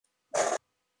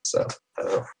So I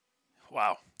don't know.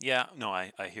 Wow. Yeah. No,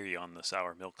 I hear you on the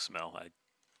sour milk smell. I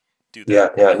do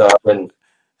that. Yeah, yeah. No,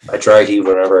 I dry heat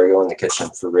whenever I go in the kitchen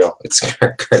for real. It's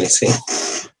crazy.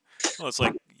 Well, it's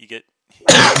like you get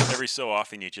every so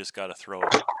often you just got to throw a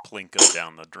plinko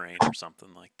down the drain or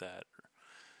something like that.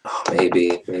 Oh,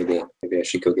 maybe I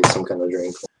should go get some kind of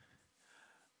drink.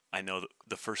 I know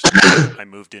the first week I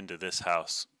moved into this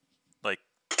house, like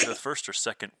the first or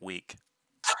second week,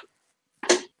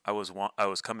 I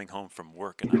was coming home from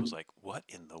work and I was like, "What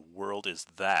in the world is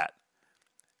that?"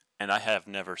 And I have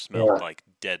never smelled Yeah, like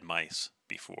dead mice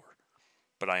before,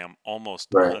 but I am almost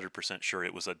right. 100% sure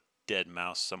it was a dead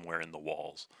mouse somewhere in the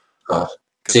walls. Uh,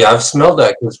 Cause See, I've smelled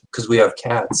that because we have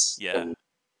cats, yeah, and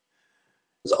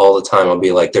all the time I'll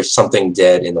be like, "There's something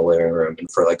dead in the living room," and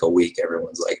for like a week,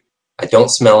 everyone's like, "I don't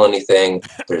smell anything.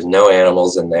 There's no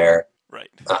animals in there." right.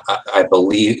 I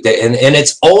believe that, and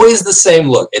it's always the same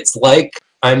look. It's like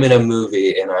I'm in a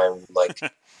movie and I'm like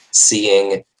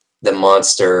seeing the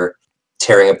monster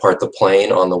tearing apart the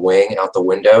plane on the wing out the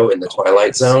window in the Oh Twilight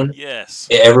yes, Zone. yes.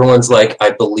 Everyone's like,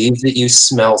 "I believe that you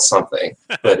smell something,"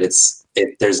 but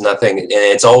there's nothing, and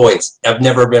it's always. I've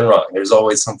never been wrong. There's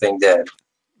always something dead.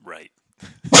 Right,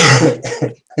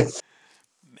 Is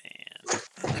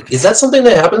man. that something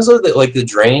that happens though? That like the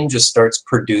drain just starts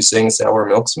producing sour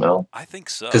milk smell? I think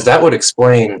Because so. that would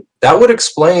explain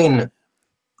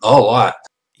a lot.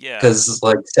 Yeah. Because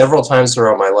like several times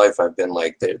throughout my life, I've been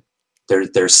like,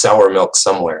 there's sour milk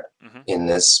somewhere Hmm. in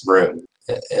this room,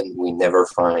 and we never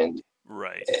find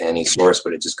Right. any source,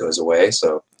 but it just goes away.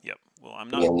 So Yep. Well, I'm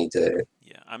maybe not. I need to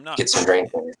Yeah, I'm not. get some drain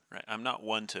cleaner. Right. I'm not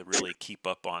one to really keep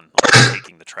up on like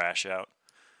taking the trash out,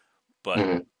 but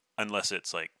Mhm. unless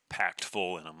it's like packed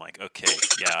full and I'm like, okay,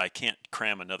 yeah, I can't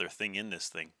cram another thing in this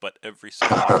thing, but every so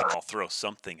often I'll throw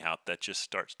something out that just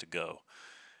starts to go.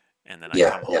 And then I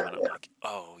Yeah, come home yeah, and I'm like,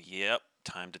 oh, yep,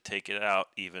 time to take it out,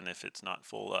 even if it's not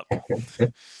full up. yeah.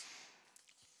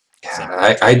 Some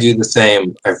I do the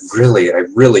same. I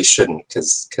really shouldn't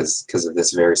because of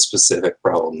this very specific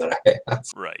problem that I have.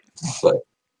 right. But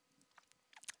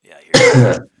Yeah, I hear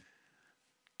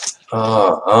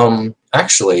you.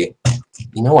 actually,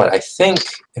 you know what? I think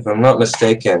if I'm not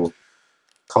mistaken,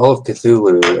 Call of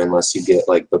Cthulhu, unless you get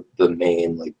like the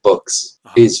main like books,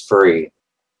 Uh-huh. is free,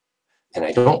 and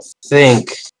I don't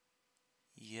think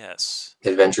Yes.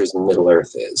 Adventures in Middle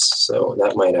Earth is. So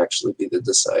that might actually be the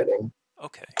deciding.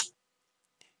 Okay.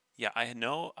 Yeah, I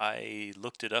know I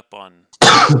looked it up on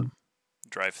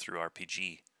Drive Through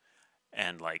RPG,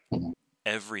 and like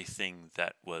everything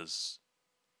that was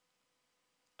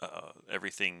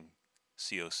everything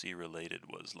COC related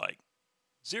was like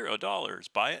 $0.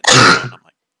 Buy it now, and I'm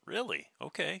like, really?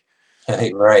 Okay.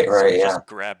 Right, So right, I yeah, just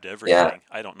grabbed yeah. everything.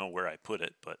 I don't know where I put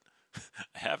it, but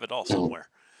I have it all Mm. somewhere.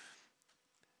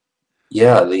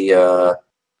 Yeah, the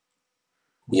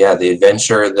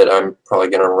adventure that I'm probably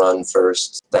gonna run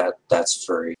first, that's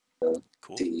free. The,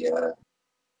 Cool. the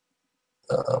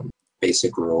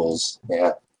basic rules,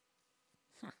 yeah.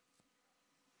 Hmm.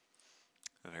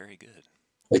 Very good.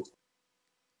 Like,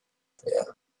 yeah.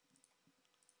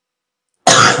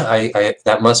 I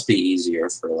that must be easier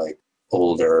for like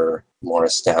older, more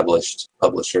established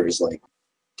publishers like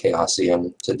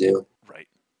Chaosium to do. Right.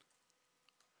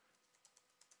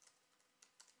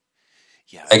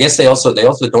 Yeah. I guess they also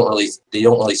don't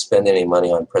really spend any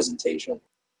money on presentation,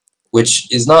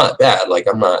 which is not bad. Like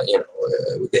I'm not,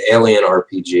 the Alien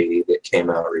RPG that came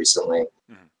out recently,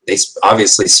 Mhm. they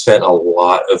obviously spent a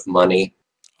lot of money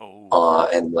Oh,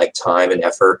 and like time and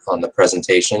effort on the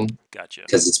presentation gotcha.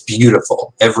 because it's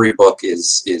beautiful. Every book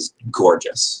is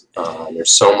gorgeous.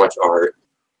 There's so much art,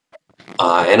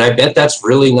 and I bet that's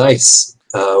really nice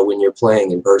when you're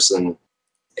playing in person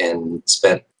and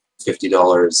spent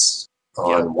 $50 Yeah.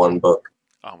 on one book.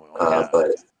 Oh well, yeah.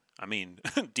 But I mean,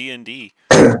 D&D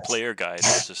player guide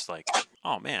is just like,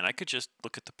 oh man, I could just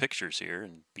look at the pictures here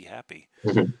and be happy.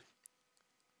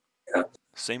 yeah,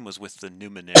 Same was with the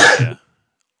Numenaria,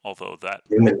 although that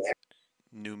Newman,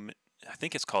 Num I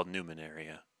think it's called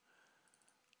Numenaria.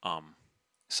 Um,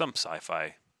 some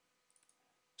sci-fi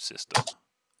system,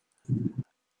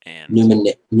 and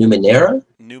Numenera.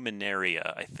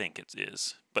 Numenaria, I think it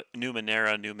is, but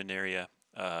Numenaria.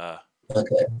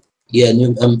 Okay. Yeah,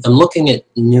 I'm looking at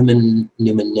Numenera,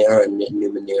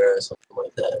 something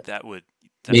like that. That would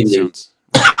that Maybe sounds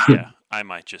right. Yeah, I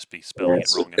might just be yeah, spelling it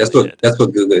wrong in my head. that's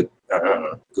what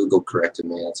Google corrected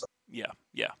me. Yeah,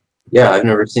 yeah. Yeah, I've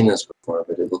never seen this before,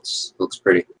 but it looks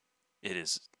pretty. It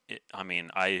is. I mean,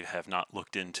 I have not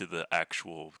looked into the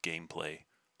actual gameplay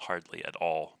hardly at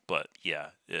all, but yeah,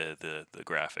 the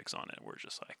graphics on it were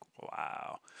just like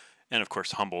wow. And of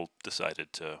course, Humble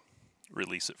decided to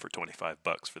release it for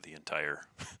 $25 for the entire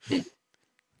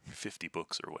 50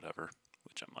 books or whatever.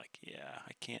 Which I'm like, yeah,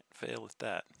 I can't fail at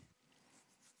that.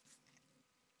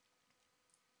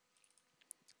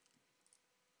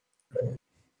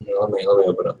 Let me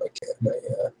open up my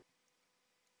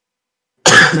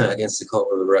Against the Cult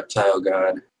of the Reptile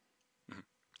God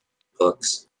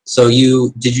books. So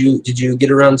did you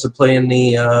get around to playing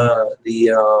the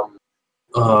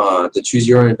Choose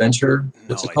Your Own Adventure?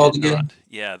 What's it called again? Not.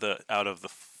 Yeah, the Out of the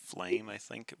Flame, I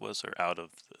think it was, or Out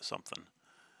of something.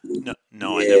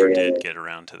 No, I never did get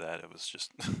around to that. It was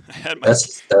just I had my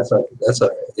that's all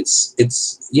right. It's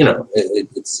it's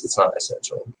not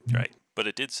essential. Right, but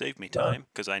it did save me time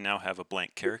because I now have a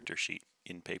blank character sheet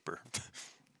in paper.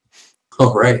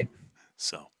 Oh right.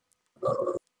 So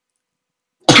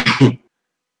at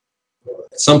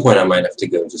some point I might have to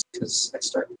go just because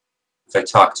if I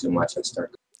talk too much I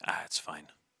start. it's fine.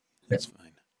 It's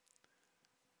fine.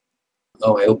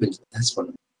 Oh, I opened this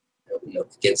one. I opened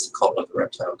up Against the Cult of the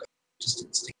Reptile God. Just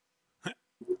instinct.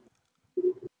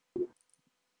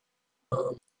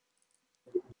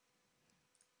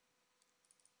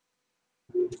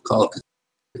 Call of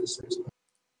Cthulhu.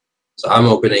 So I'm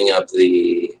opening up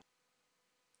the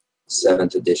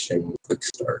 7th edition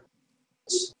quickstart.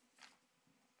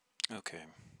 Okay.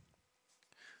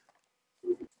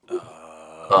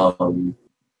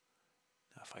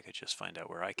 If I could just find out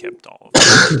where I kept all of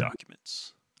the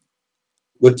documents.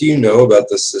 What do you know about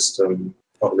the system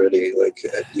already? Like,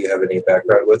 do you have any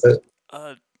background with it?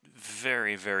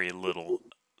 Very, very little.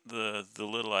 The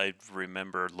little I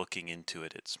remember looking into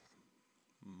it, it's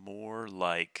more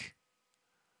like,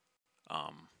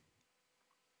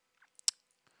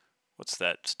 what's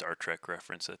that Star Trek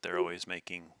reference that they're always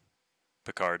making?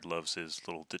 Picard loves his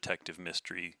little detective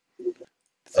mystery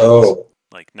things, oh,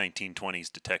 like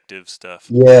 1920s detective stuff.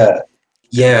 Yeah,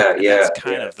 And that's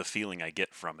kind of the feeling I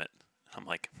get from it. I'm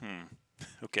like,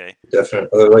 okay.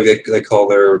 Definitely. Like they call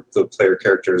the player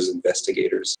characters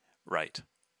investigators. Right.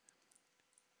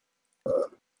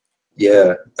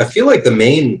 Yeah, I feel like the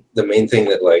main thing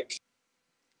that like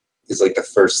is like the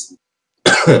first,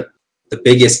 the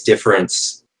biggest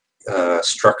difference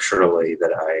structurally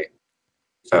that I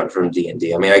found from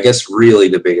D&D. I mean, I guess really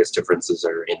the biggest differences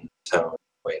are in tone,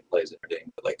 the way it plays everything,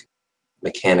 but like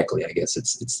mechanically, I guess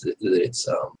it's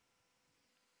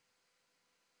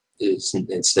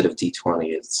instead of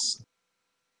D20, it's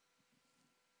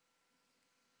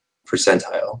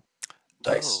percentile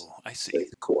dice. Oh, I see.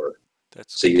 Like the core.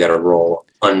 That's so you got to roll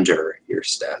under your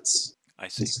stats. I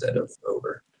see. Instead of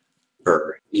over.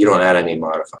 Or you don't add any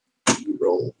modifiers. You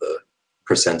roll the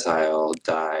percentile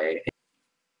die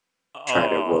and try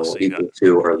to roll equal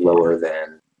to or lower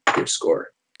than your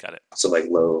score. Got it. So like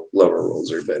lower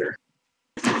rolls are better.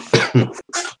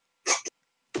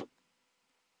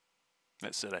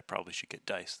 That said, I probably should get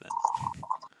dice then.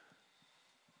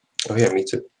 Oh yeah, me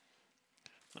too.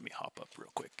 Let me hop up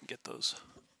real quick and get those.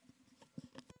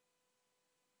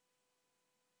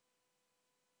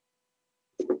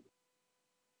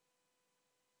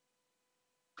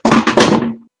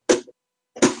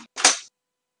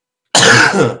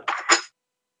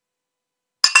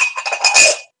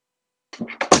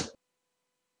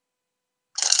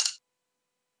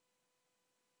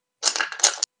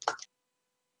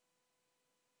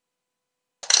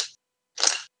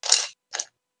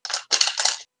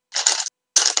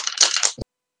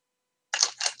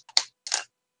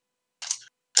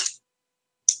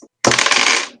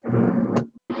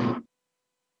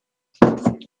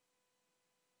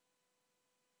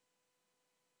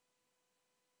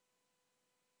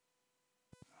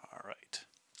 All right.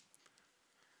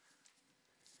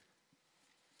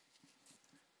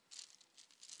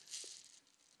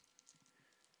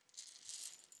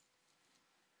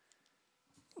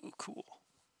 Ooh, cool.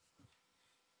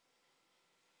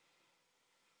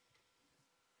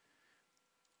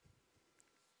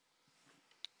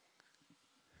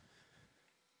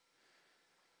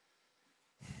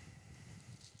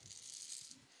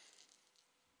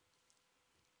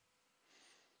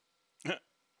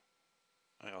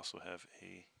 I also have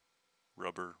a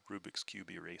rubber Rubik's Cube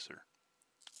eraser.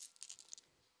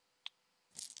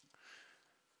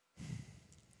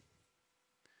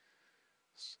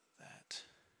 So that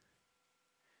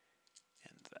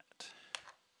and that.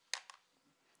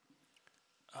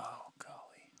 Oh,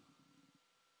 golly.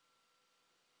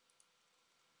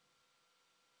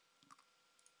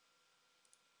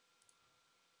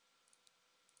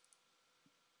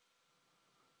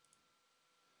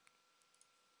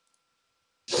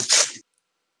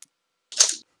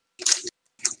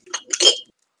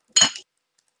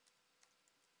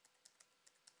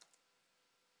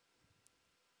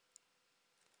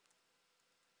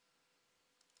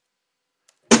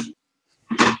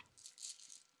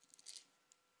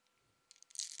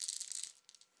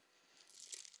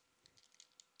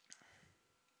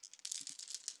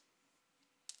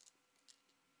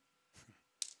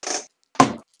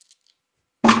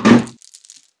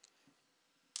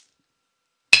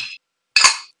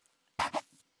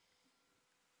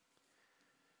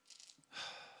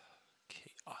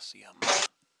 Colosseum.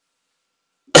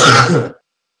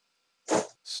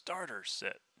 Starter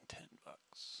set, $10.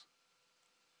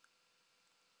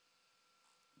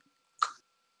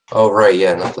 Oh, right,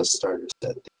 yeah, not the starter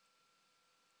set.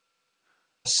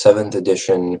 7th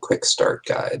edition quick start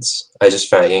guides. I just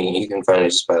found you can find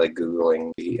it just by like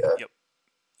Googling the. Yep.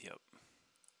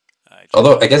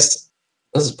 Although I guess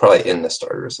this is probably in the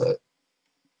starter set.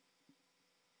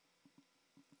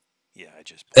 Yeah, I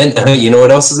just. And you know what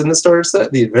else is in the starter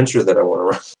set? The adventure that I want to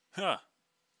run. Huh.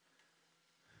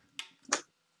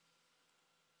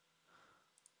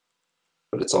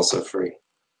 But it's also free.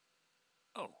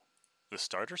 Oh, the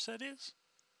starter set is?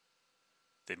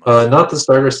 They must. Not the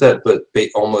starter set, but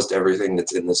almost everything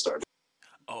that's in the starter.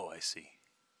 Oh, I see.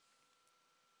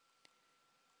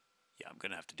 Yeah, I'm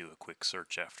gonna have to do a quick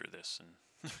search after this and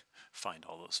find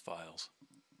all those files.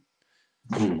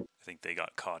 I think they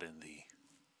got caught in the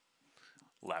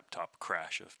laptop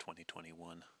crash of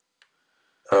 2021.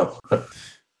 Oh,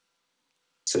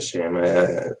 it's a shame.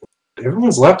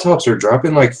 Everyone's laptops are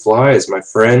dropping like flies. My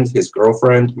friend, his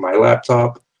girlfriend, my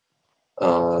laptop.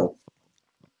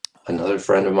 Another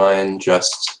friend of mine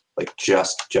just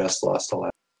lost a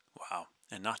laptop. Wow,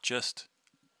 and not just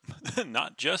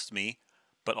me,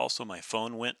 but also my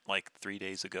phone went like 3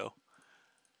 days ago.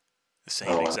 The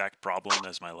same exact problem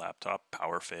as my laptop,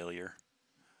 power failure.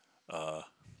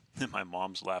 My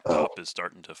mom's laptop is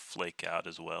starting to flake out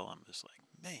as well. I'm just like,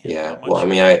 man. Yeah, well, I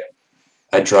mean,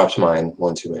 I dropped mine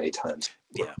one too many times.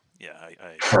 Yeah,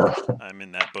 I'm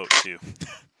in that boat too.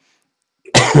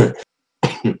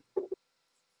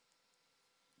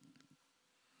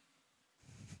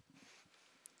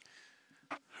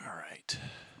 All right.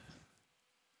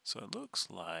 So it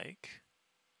looks like.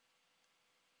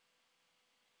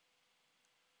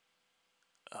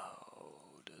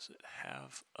 Oh, does it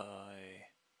have a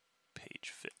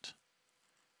page fit?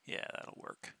 Yeah, that'll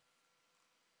work.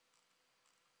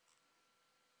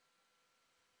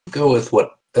 Go with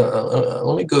what?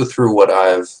 Let me go through what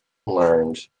I've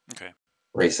learned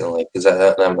recently, because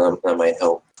that might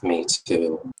help me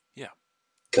to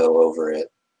go over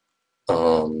it.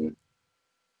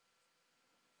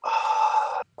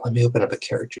 Let me open up a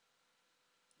character.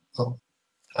 Oh,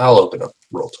 I'll open up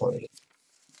Roll20.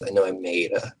 I know I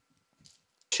made a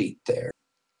sheet there.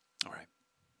 All right.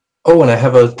 Oh, and I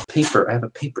have a paper. I have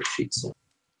a paper sheet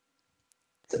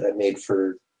that I made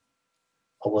for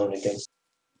Alone Against.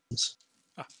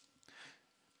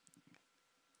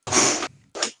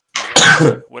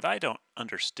 What I don't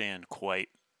understand quite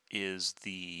is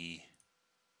the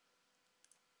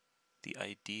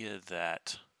idea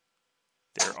that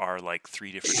there are like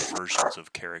 3 different versions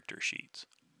of character sheets.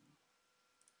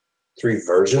 3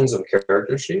 versions of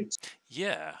character sheets?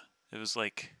 Yeah, it was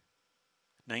like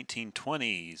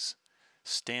 1920s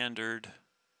standard,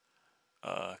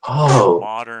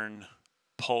 modern,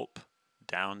 pulp,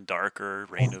 down darker,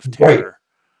 reign of terror. Right.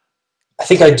 I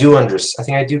think I do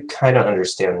kind of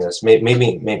understand this.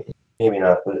 Maybe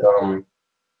not. But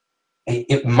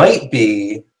it might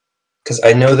be because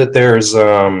I know that there's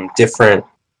different.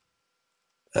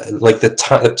 Like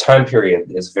the time period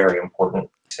is very important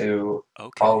to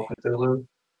Call of Cthulhu,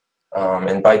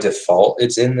 and by default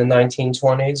it's in the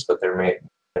 1920s. But there may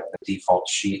the default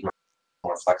sheet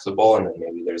more flexible, and then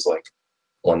maybe there's like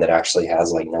one that actually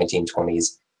has like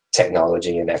 1920s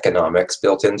technology and economics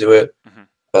built into it.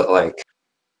 But like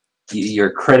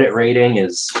your credit rating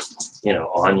is,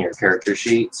 on your character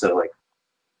sheet. So like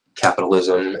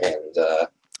capitalism and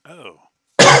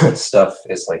stuff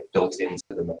is like built into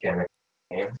the mechanic of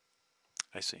the game.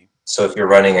 I see. So if you're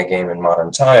running a game in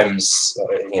modern times,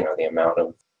 the amount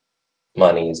of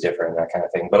money is different, that kind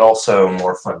of thing. But also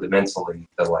more fundamentally,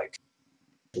 the like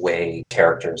way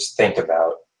characters think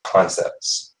about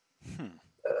concepts,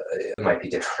 it might be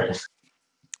different.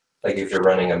 Like if you're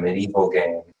running a medieval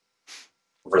game,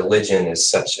 religion is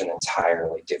such an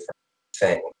entirely different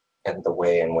thing, and the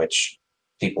way in which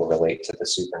people relate to the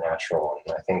supernatural.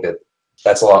 And I think that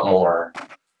that's a lot more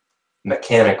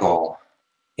mechanical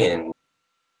in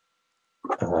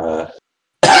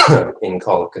in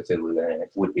Call of Cthulhu than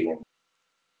it would be in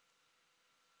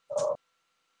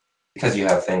because you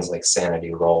have things like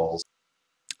sanity rolls,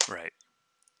 right?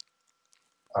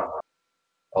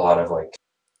 A lot of like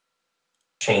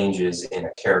changes in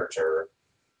a character's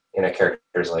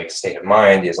like state of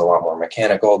mind is a lot more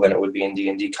mechanical than it would be in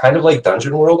D&D, kind of like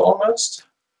Dungeon World almost.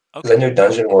 Because I know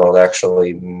Dungeon World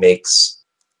actually makes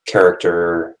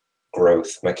character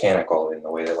growth mechanical in the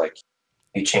way that like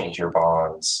you change your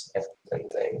bonds and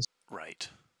things. Right.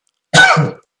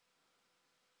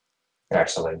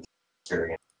 Actually,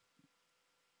 experience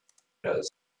does.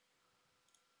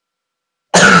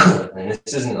 and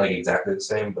this isn't like exactly the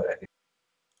same, but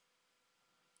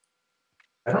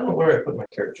I don't know where I put my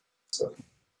character, so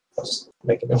I'll just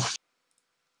make it.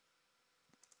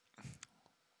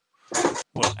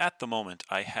 Well, at the moment,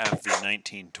 I have the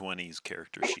 1920s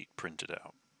character sheet printed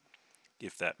out.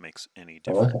 If that makes any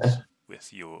difference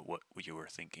with what you were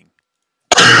thinking.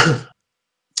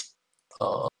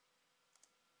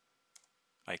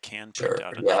 I can print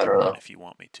out another one if you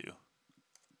want me to.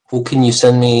 Well, can you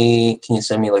send me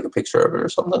like a picture of it or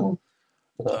something?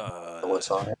 What's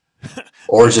on it?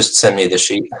 Or just send me the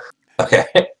sheet. Okay.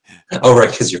 Oh, right,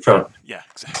 because you're from. Yeah,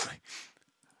 exactly.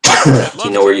 Do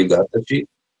you know where you got the sheet?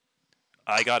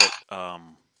 I got it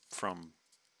from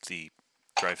the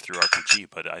Drive-Thru RPG,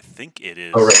 but I think it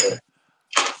is. Oh, right.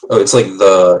 Oh, it's like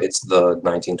the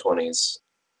 1920s.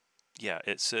 Yeah,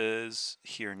 it says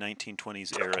here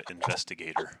 1920s era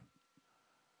investigator.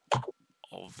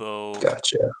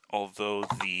 Gotcha. Although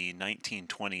the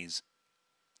 1920s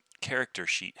character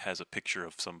sheet has a picture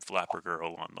of some flapper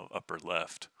girl on the upper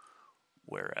left,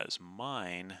 whereas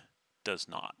mine does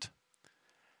not.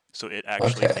 So it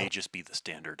actually may just be the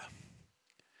standard.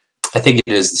 I think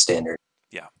it is the standard.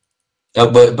 Yeah.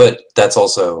 Oh, but that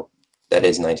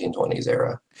is 1920s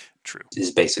era. True.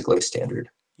 Is basically standard.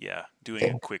 Yeah,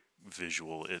 doing a quick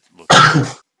visual, it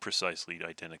looks precisely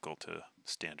identical to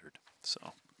standard. So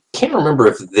can't remember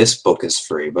if this book is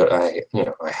free, but I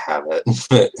have it.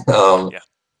 Yeah.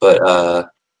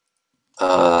 But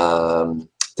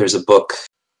there's a book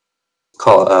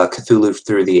called Cthulhu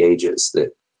Through the Ages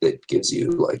that gives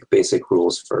you like basic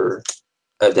rules for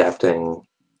adapting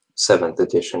 7th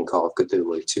edition Call of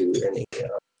Cthulhu to any.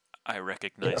 I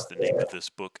recognize the name of this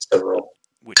book, several.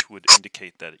 Which would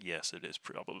indicate that yes, it is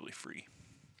probably free.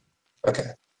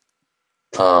 Okay.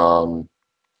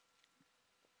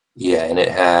 Yeah, and it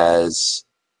has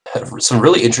some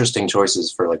really interesting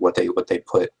choices for like what they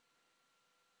put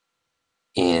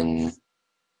in,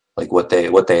 like what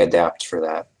they adapt for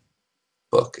that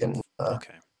book, and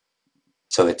okay.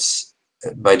 So it's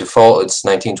by default it's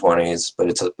 1920s, but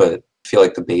I feel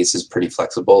like the base is pretty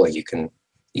flexible. Like you can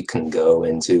go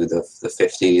into the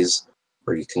 50s,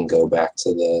 or you can go back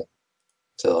to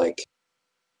like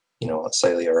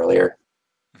slightly earlier.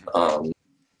 But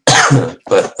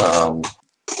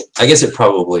I guess it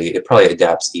probably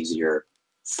adapts easier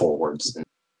forwards.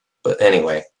 But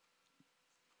anyway,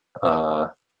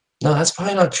 no, that's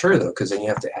probably not true though, because then you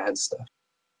have to add stuff.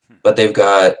 But they've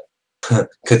got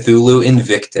Cthulhu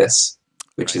Invictus,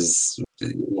 which is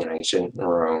ancient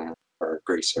Rome or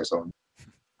Greece or something.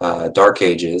 Dark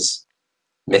Ages,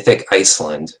 Mythic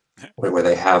Iceland, where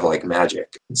they have like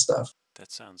magic and stuff.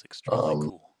 That sounds extremely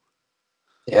cool.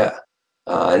 Yeah.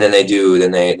 And then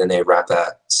they wrap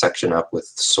that section up with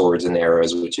Swords and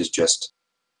Arrows, which is just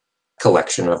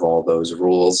collection of all those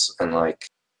rules and like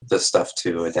the stuff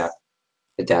to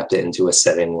adapt it into a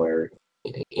setting where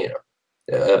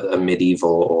a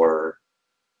medieval or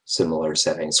similar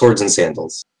setting. Swords and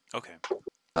Sandals. Okay.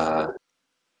 And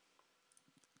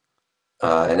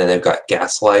then they've got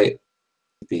Gaslight,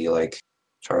 be like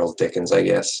Charles Dickens, I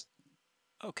guess.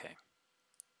 Okay.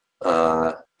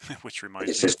 Uh, Which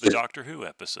reminds me of the Doctor Who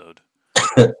episode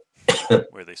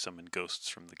where they summon ghosts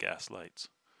from the gaslights.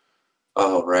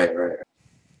 Oh, right.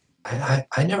 I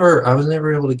was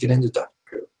never able to get into Doctor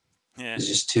Who. Yeah. It's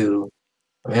just too.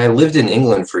 I mean, I lived in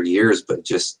England for years, but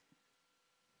just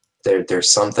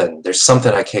there's something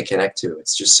I can't connect to.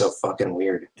 It's just so fucking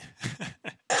weird.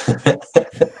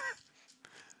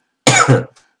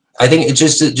 I think it's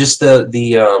just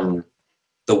the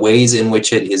ways in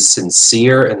which it is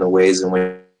sincere and the ways in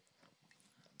which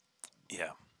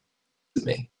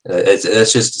me.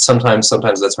 That's just sometimes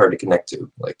that's hard to connect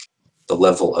to. Like the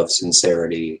level of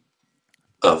sincerity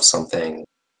of something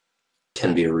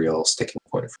can be a real sticking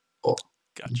point for people.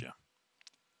 Gotcha.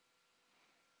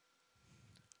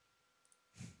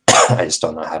 I just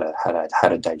don't know how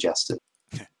to digest it.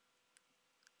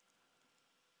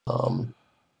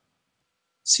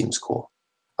 Seems cool.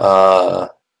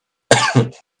 Let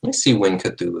me see when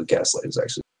Cthulhu Gaslight is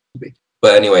actually to be.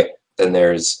 But anyway, then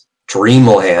there's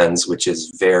Dreamlands, which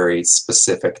is very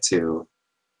specific to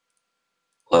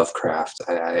Lovecraft.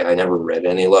 I never read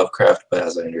any Lovecraft, but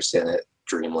as I understand it,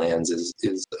 Dreamlands is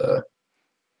it's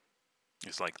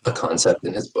like a concept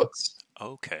in his books.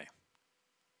 Okay.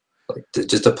 Like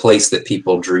just a place that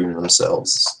people dream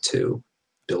themselves to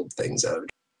build things out of.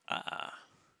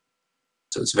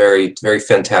 So it's very, very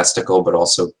fantastical, but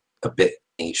also a bit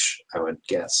niche, I would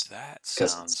guess. That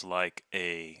sounds like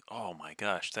oh my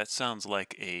gosh, that sounds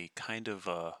like a kind of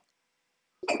a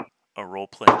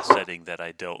role-playing setting that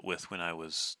I dealt with when I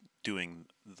was doing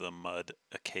the Mud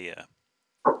Achaea.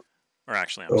 or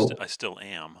actually, Oh, I still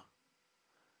am.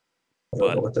 I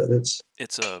don't know what that is.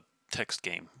 It's a text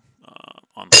game,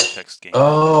 online text game.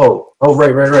 Oh,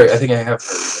 right. I think I have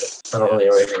heard of it. I don't really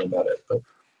know anything about it, but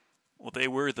well, they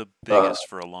were the biggest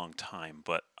for a long time,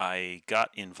 but I got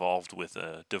involved with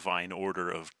a divine order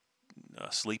of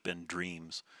sleep and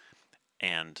dreams,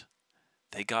 and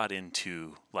they got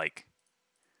into like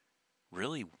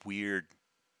really weird,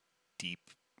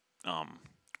 deep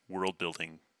world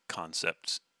building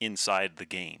concepts inside the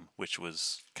game, which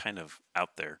was kind of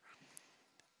out there.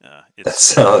 that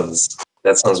sounds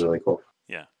really cool.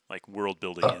 Yeah, like world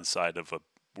building inside of a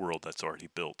world that's already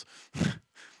built.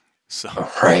 So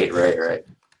right.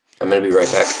 I'm gonna be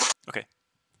right back. okay.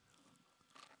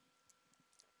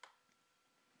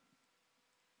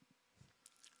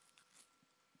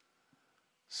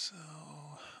 So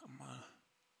I'm gonna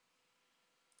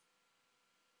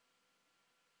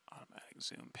automatic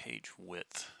zoom page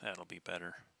width. That'll be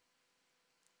better.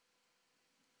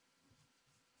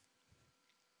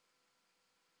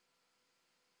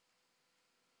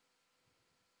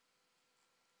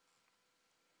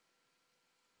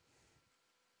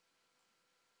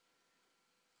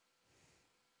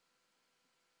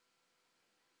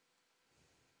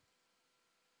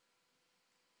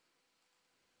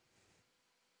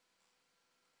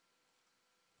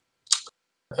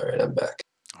 All right, I'm back.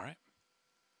 All right.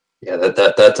 Yeah,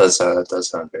 that does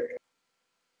sound very.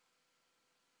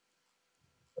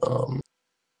 And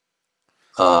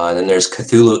then there's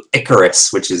Cthulhu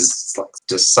Icarus, which is like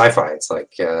just sci-fi. It's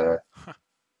like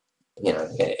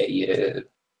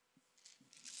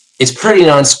it's pretty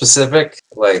non-specific.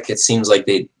 Like it seems like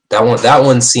that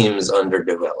one seems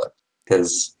underdeveloped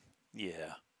because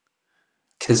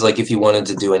like if you wanted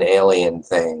to do an alien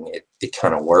thing, it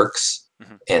kind of works.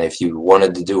 Mm-hmm. And if you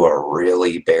wanted to do a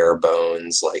really bare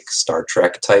bones like Star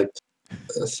Trek type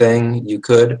thing, you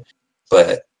could.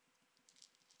 But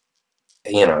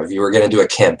if you were going to do a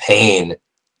campaign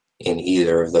in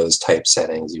either of those type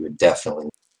settings, you would definitely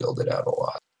build it out a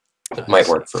lot. It might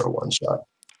work for a one shot.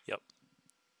 Yep.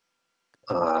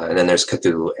 And then there's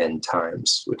Cthulhu End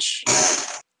Times, which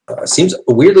seems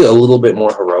weirdly a little bit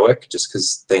more heroic, just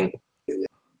because things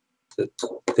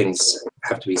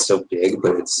have to be so big,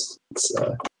 but it's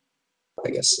I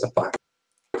guess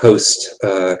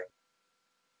a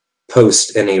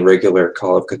post any regular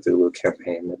Call of Cthulhu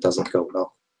campaign that doesn't go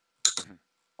well.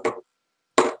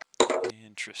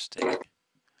 Interesting.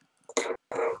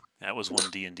 That was one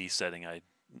D&D setting I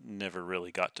never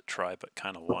really got to try, but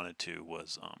kind of wanted to.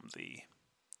 Was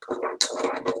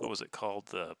what was it called?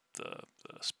 The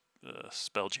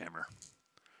Spelljammer.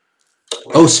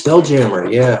 Oh,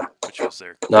 Spelljammer, yeah. Which was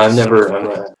their. No, I'm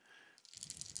not.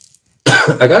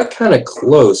 I got kind of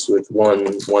close with one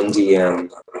DM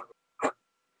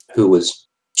who was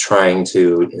trying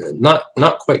to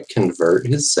not quite convert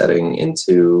his setting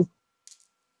into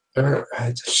her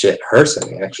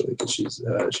setting actually, because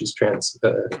she's trans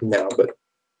now, but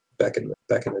back in the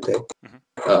day.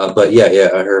 Mm-hmm. But yeah,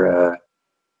 her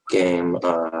game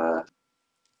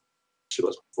she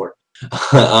was before.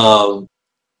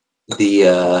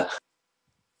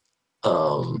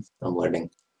 I'm learning.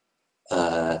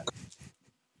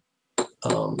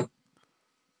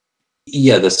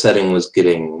 Yeah, the setting was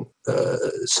getting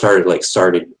started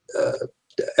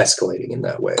escalating in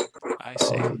that way. I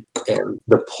see. And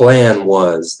the plan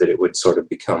was that it would sort of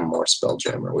become more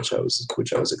Spelljammer, which I was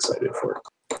excited for.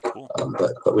 Cool.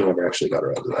 But we never actually got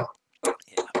around to that.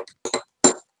 Yeah.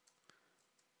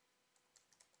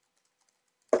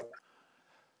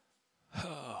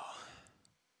 Oh.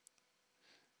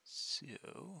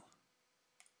 So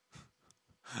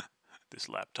this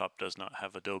laptop does not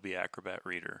have Adobe Acrobat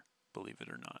Reader, believe it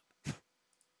or not.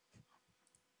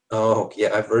 Oh,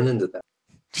 yeah, I've run into that.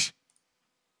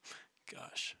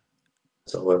 Gosh.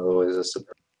 So what was a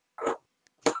surprise?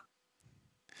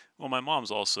 Well, my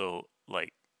mom's also,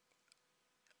 like,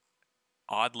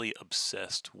 oddly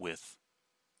obsessed with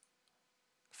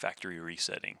factory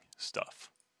resetting stuff.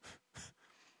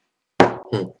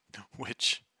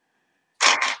 Which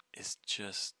is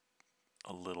just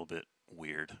a little bit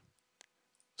weird.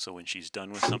 So when she's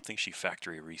done with something, she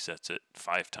factory resets it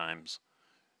 5 times,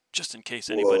 just in case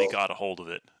anybody got a hold of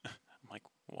it. I'm like,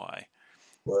 why?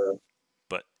 Wow.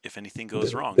 But if anything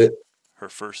goes wrong, her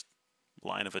first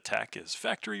line of attack is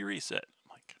factory reset.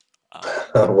 I'm like,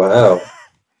 oh wow.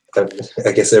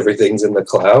 I guess everything's in the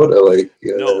cloud.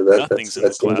 No, nothing's in the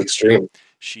cloud. Seems extreme.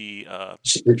 She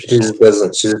just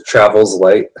doesn't. She just travels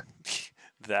light.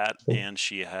 That, and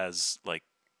she has like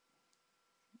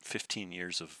 15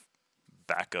 years of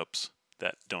backups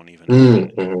that don't even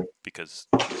open because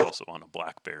she's also on a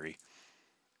BlackBerry,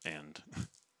 and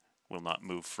will not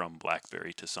move from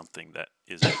BlackBerry to something that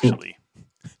is actually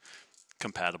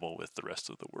compatible with the rest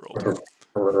of the world.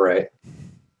 Right.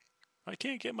 I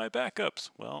can't get my backups.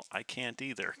 Well, I can't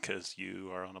either because you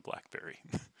are on a BlackBerry.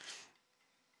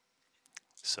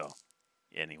 So,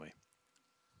 anyway.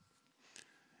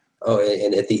 Oh,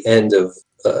 and at the end of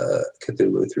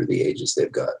Cthulhu Through the Ages, they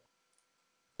got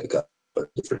a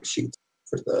different sheet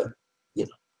for the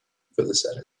for the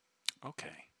setting. Okay.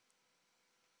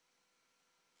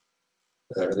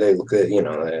 They look at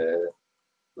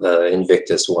the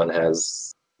Invictus one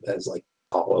has like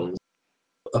columns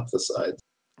up the sides.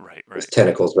 Right. There's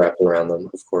tentacles wrapped around them,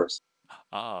 of course.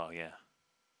 Oh, yeah.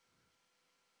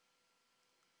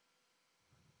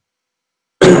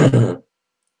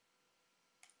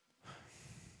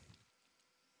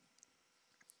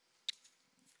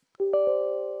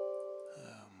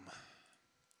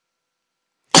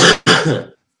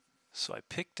 So I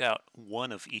picked out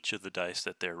one of each of the dice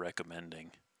that they're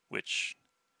recommending, which...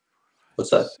 What's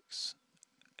that?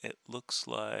 It looks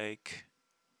like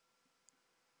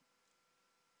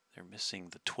they're missing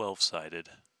the 12-sided,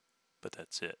 but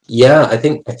that's it. Yeah, I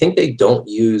think they don't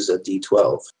use a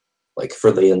D12 like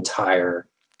for the entire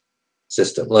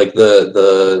system. Like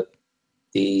you're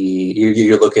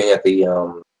looking at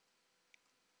the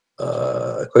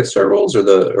quick start rolls or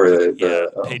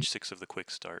the page 6 of the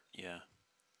quick start. Yeah.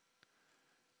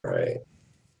 Right.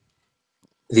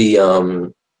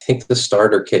 I think the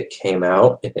starter kit came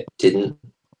out and it didn't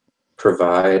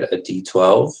provide a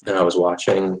D12, and I was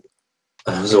watching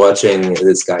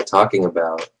this guy talking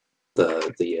about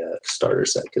the starter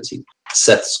set because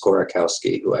Seth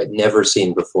Skorakowski, who I'd never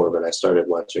seen before, but I started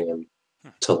watching him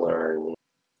to learn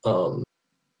Call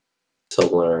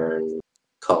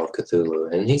of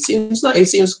Cthulhu, and he seems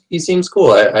nice. He seems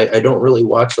cool. I don't really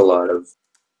watch a lot of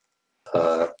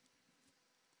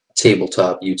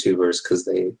tabletop YouTubers because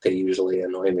they usually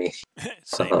annoy me.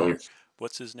 Same here.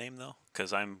 What's his name though?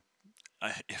 Because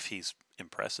if he's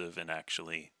impressive and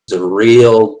actually, he's a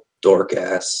real dork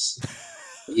ass,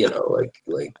 like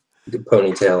the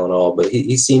ponytail and all. But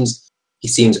he seems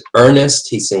earnest.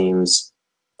 He seems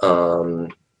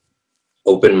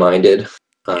open-minded,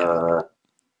 and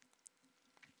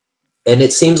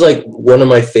it seems like one of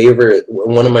my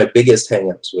biggest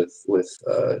hangups with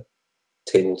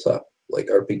tabletop like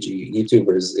RPG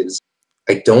YouTubers is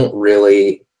I don't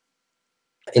really,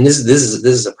 and this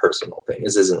is a personal thing.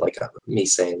 This isn't like me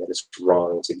saying that it's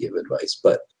wrong to give advice,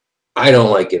 but I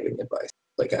don't like giving advice.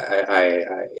 Like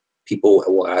I people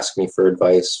will ask me for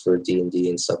advice for D&D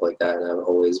and stuff like that, and I've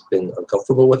always been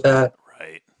uncomfortable with that.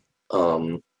 Right.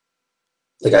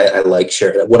 Like I like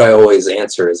sharing. What I always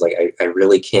answer is like I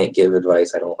really can't give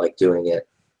advice. I don't like doing it,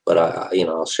 but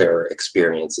I'll share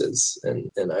experiences, and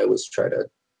I always try to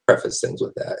preface things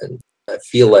with that. And I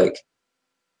feel like,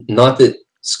 not that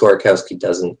Skorakowski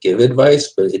doesn't give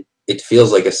advice, but it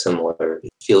feels like it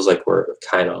feels like we're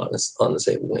kind of on the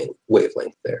same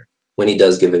wavelength there. When he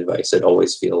does give advice, it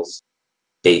always feels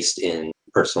based in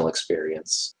personal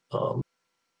experience.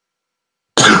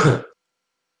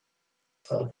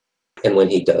 And when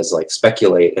he does like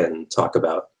speculate and talk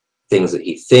about things that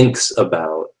he thinks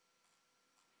about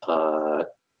Call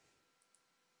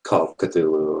of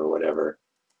Cthulhu or whatever,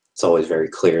 it's always very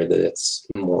clear that it's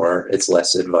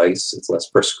less advice, it's less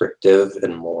prescriptive,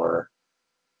 and more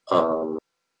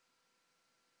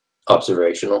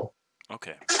observational.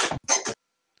 Okay.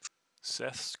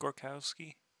 Seth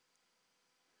Skorakowski?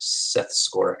 Seth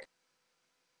Skorak.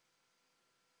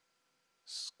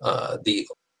 I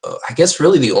guess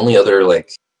really the only other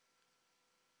like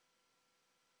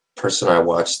person I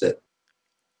watched that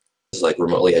is like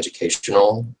remotely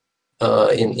educational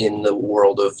in the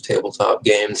world of tabletop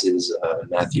games is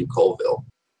Matthew Colville.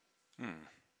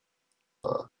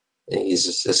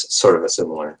 He's just sort of a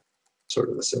similar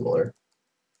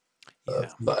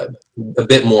vibe. A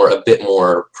bit more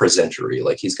presentery.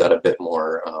 Like he's got a bit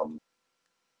more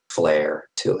flair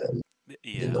to him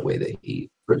in the way that he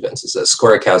presents it.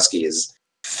 Skorakowski is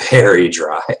very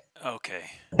dry. Okay.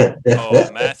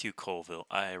 Oh, Matthew Colville.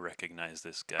 I recognize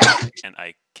this guy, and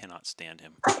I cannot stand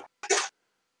him.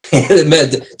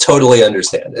 Totally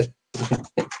understand it.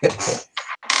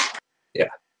 Yeah.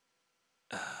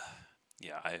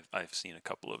 Yeah, I've seen a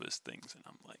couple of his things, and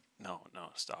I'm like, no,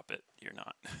 stop it. You're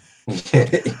not.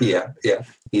 Yeah.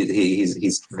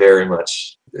 He's very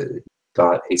much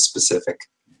got a specific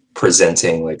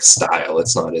presenting like style.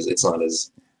 It's not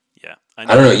as yeah.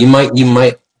 I don't know. You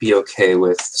might be okay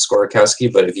with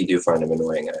Skorakowski, but if you do find him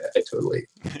annoying, I totally.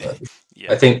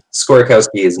 Yeah. I think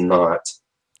Skorakowski is not.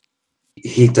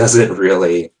 He doesn't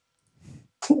really.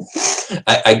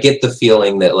 I get the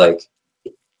feeling that like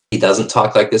he doesn't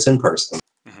talk like this in person,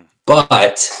 Mhm.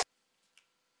 but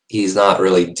he's not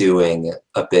really doing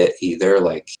a bit either.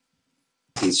 Like,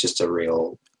 he's just a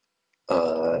real,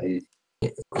 you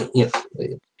know,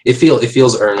 it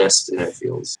feels earnest, and it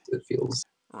feels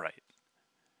Right.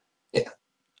 yeah.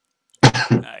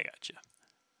 I gotcha.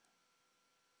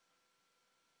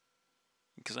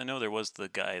 Because I know there was the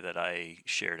guy that I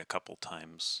shared a couple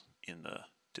times in the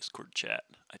Discord chat.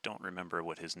 I don't remember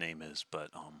what his name is,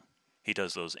 but he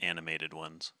does those animated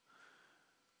ones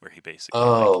where he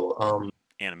basically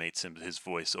animates his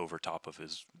voice over top of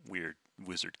his weird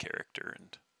wizard character.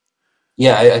 And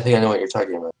yeah, I think I know what you're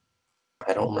talking about.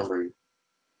 I don't remember his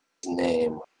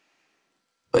name,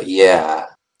 but yeah,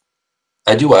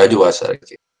 I do watch that.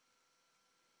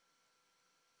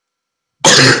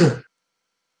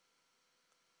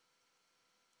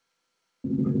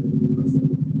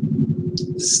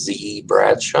 Z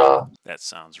Bradshaw. that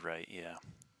sounds right, yeah.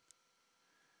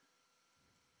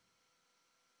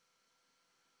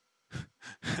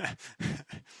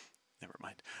 Never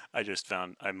mind. I just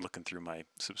found, I'm looking through my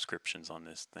subscriptions on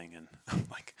this thing, and I'm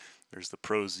like, there's the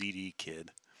Pro ZD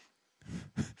kid,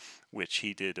 which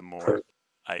he did a more.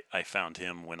 I found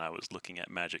him when I was looking at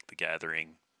Magic the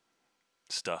Gathering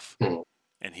stuff,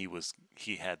 and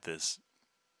he had this.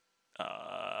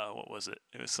 What was it?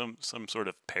 It was some sort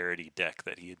of parody deck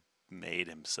that he had made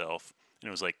himself, and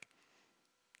it was like,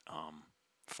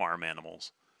 farm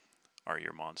animals are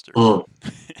your monsters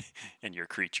and your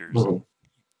creatures.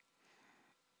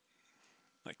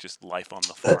 Like, just life on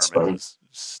the farm. That's fun. It was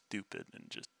stupid and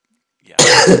just, yeah.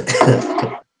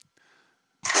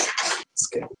 It's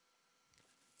good.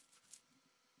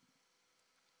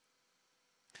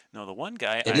 No, the one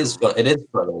guy. It is funny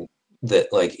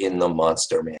that, like, in the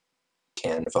Monster Man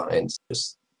can find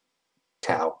just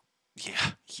cow.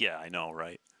 Yeah, I know,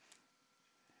 right?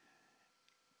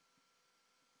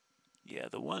 Yeah,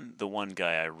 the one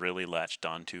guy I really latched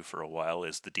onto for a while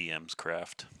is the DM's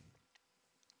Craft,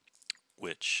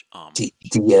 which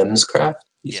DM's Craft.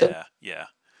 You said? Yeah,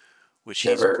 which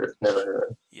never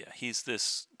heard. Yeah, he's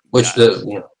this. Which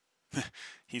guy,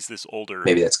 he's this older,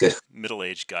 maybe that's good,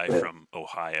 middle-aged guy from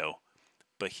Ohio,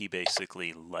 but he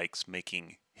basically likes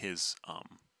making his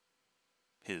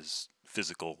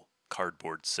physical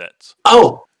cardboard sets.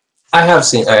 Oh, I have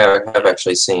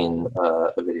actually seen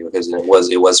a video of his, and it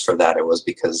was for that. It was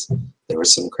because there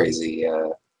was some crazy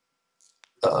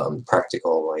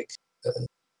practical, like,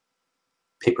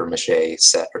 paper mache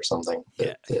set or something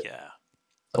that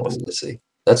I wanted to see.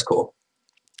 That's cool.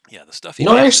 Yeah, the stuff.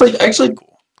 I actually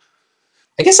cool.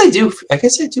 I guess I do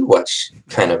watch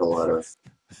kind of a lot of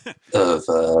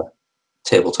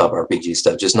tabletop RPG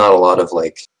stuff, just not a lot of,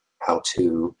 like, how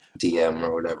to DM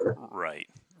or whatever. Right.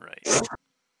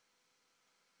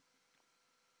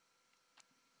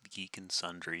 Geek and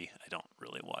Sundry. I don't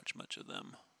really watch much of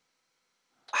them.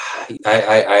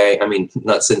 I mean,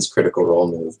 not since Critical Role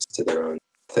moved to their own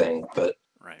thing, but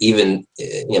even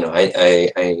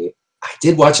I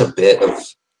did watch a bit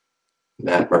of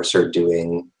Matt Mercer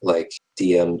doing, like,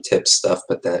 DM tip stuff,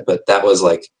 but that was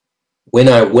like when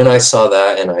I saw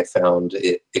that and I found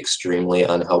it extremely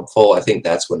unhelpful. I think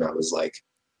that's when I was like,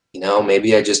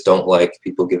 maybe I just don't like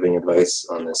people giving advice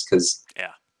on this, because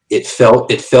it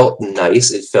felt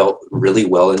nice. It felt really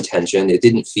well intentioned. It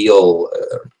didn't feel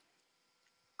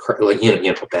like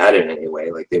bad in any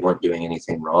way. Like, they weren't doing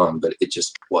anything wrong, but it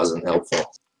just wasn't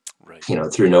helpful. Right.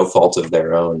 Through no fault of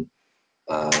their own.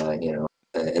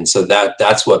 And so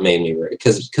that's what made me,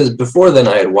 because before then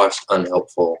I had watched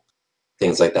unhelpful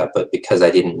things like that, but because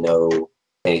I didn't know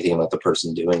anything about the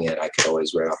person doing it, I could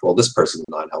always write off, well, this person's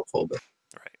not helpful. But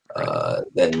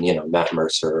then Matt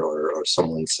Mercer or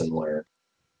someone similar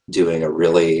doing a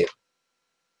really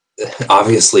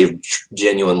obviously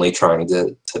genuinely trying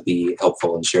to be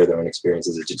helpful and share their own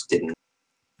experiences, it just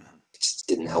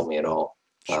didn't help me at all.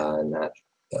 And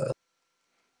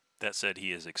that said,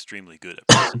 he is extremely good at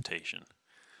presentation.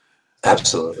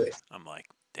 Absolutely. I'm like,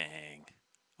 dang,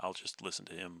 I'll just listen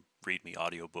to him read me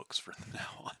audiobooks from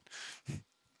now on.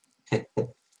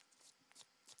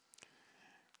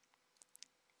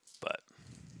 But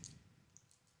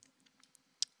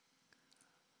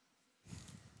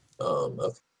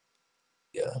okay.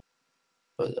 Yeah,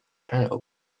 but I don't know.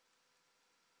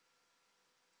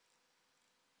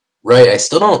 Right, I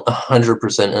still don't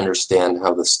 100% understand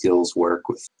how the skills work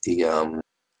with the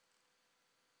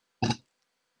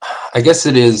I guess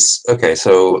it is okay.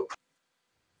 So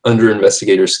under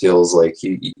investigator skills, like,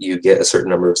 you get a certain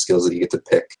number of skills that you get to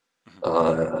pick.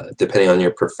 Depending on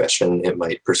your profession, it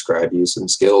might prescribe you some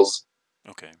skills.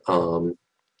 Okay.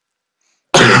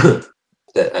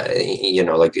 that you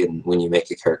know, like when you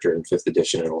make a character in 5th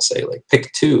edition, it'll say like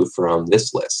pick 2 from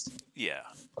this list. Yeah.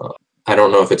 I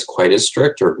don't know if it's quite as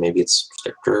strict, or maybe it's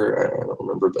stricter. I don't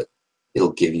remember, but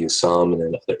it'll give you some, and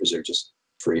then others are just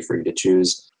free for you to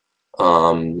choose.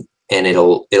 And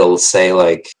it'll say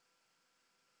like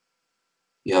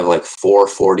you have like 4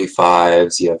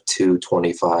 45s, you have 2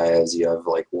 25s, you have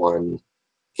like 1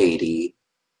 80,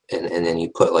 and then you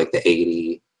put like the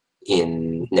 80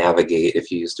 in navigate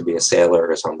if you used to be a sailor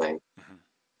or something. Mm-hmm.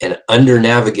 And under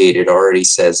navigate it already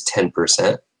says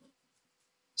 10%.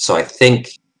 So I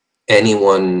think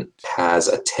anyone has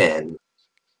a 10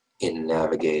 in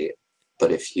navigate,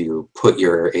 but if you put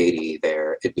your 80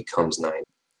 there, it becomes 9. I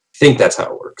think that's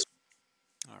how it works.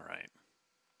 All right.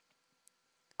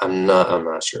 I'm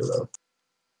not sure though.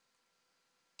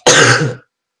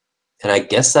 And I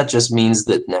guess that just means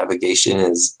that navigation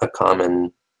is a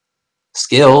common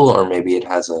skill, or maybe it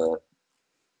has a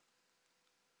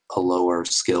lower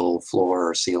skill floor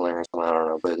or ceiling or something. I don't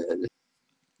know, but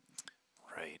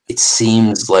Right. it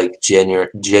seems like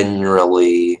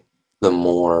generally the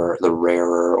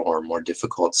rarer or more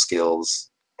difficult skills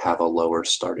have a lower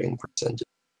starting percentage.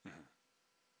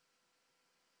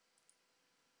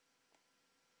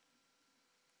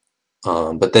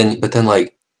 Mm-hmm. But then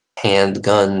like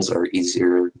handguns are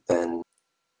easier than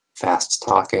fast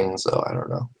talking, so I don't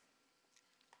know.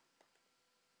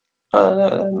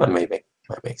 That might make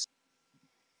sense.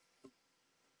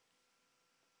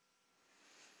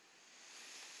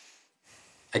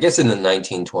 I guess in the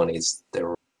 1920s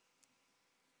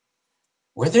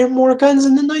were there more guns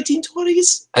in the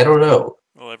 1920s? I don't know.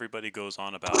 Well, everybody goes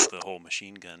on about the whole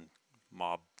machine gun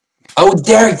mob. Oh,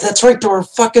 Derek, that's right. There were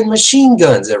fucking machine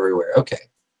guns everywhere. Okay.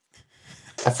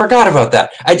 I forgot about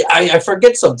that. I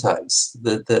forget sometimes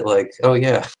that like, oh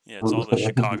yeah. Yeah, it's all the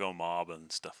Chicago mob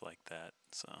and stuff like that.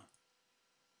 So.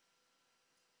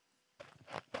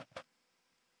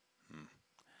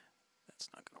 That's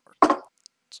not going to work.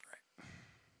 That's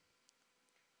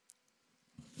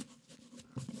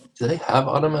Do they have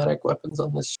automatic weapons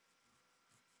on this?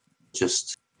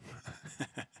 Just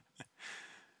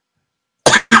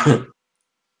it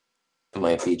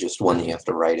might be just one that you have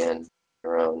to write in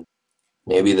your own.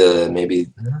 Maybe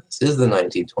this is the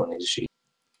 1920s sheet.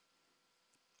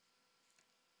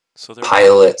 So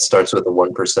Pilot starts with a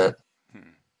 1%.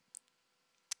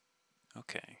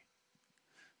 Okay.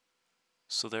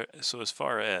 So as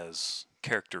far as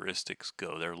characteristics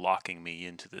go, they're locking me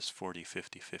into this 40,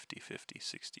 50, 50, 50,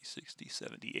 60, 60,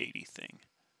 70, 80 thing.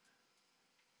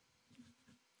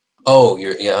 Oh,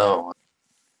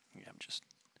 I'm just.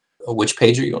 Which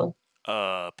page are you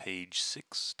on? Page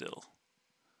 6 still.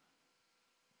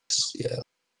 Yeah.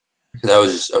 Because I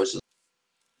was just.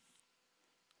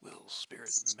 Will,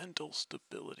 spirit, mental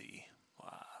stability.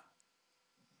 Wow.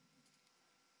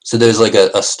 So there's like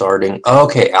a starting. Oh,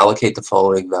 okay, allocate the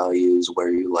following values where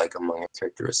you like among your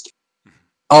characteristics. Mm-hmm.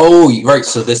 Oh, right.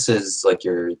 So this is like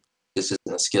your. This isn't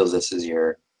the skills. This is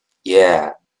your.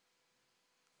 Yeah.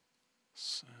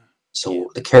 So yeah.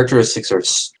 The characteristics are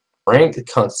strength,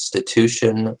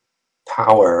 constitution,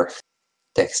 power,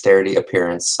 dexterity,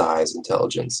 appearance, size,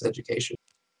 intelligence, education.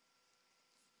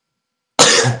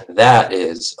 That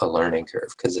is a learning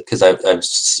curve because I've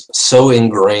so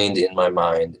ingrained in my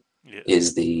mind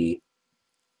is the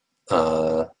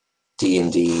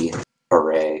D&D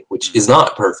array, which is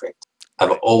not perfect.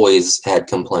 I've always had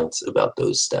complaints about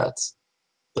those stats,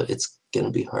 but it's going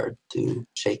to be hard to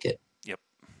shake it. Yep.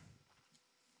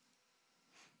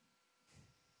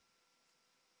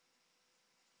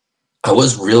 I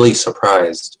was really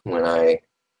surprised when I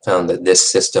found that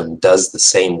this system does the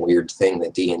same weird thing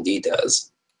that D&D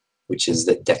does, which is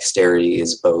that dexterity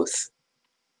is both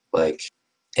like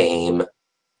aim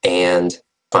and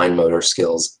fine motor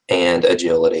skills and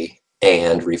agility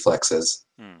and reflexes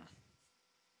and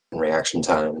reaction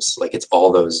times. Like it's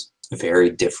all those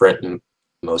very different,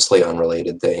 mostly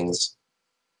unrelated things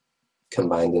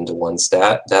combined into one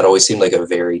stat. That always seemed like a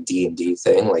very D&D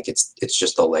thing. Like it's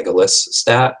just a Legolas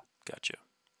stat. Gotcha.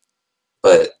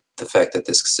 But the fact that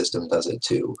this system does it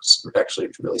too actually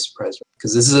really surprised me,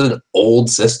 because this is an old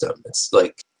system. It's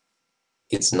like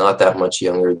it's not that much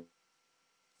younger.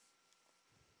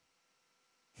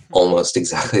 Almost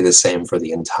exactly the same for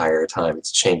the entire time.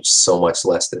 It's changed so much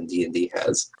less than D&D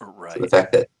has. Right. So the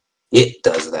fact that it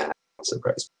does that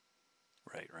surprised me.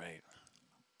 Right.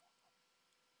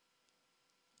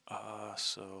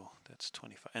 So that's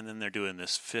 25, and then they're doing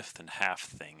this fifth and half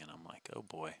thing, and I'm like, oh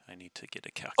boy, I need to get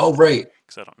a calculator. Oh right.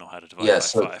 Because I don't know how to divide by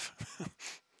 5.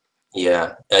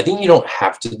 Yeah, I think you don't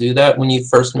have to do that when you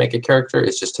first make a character.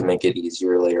 It's just to make it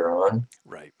easier later on.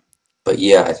 Right. But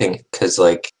yeah, I think because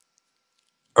like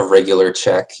a regular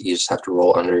check, you just have to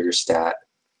roll under your stat.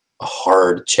 A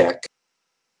hard check,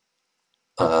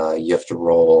 you have to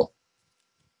roll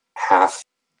half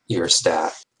your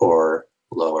stat or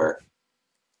lower,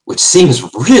 which seems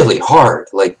really hard.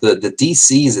 Like the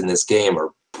DCs in this game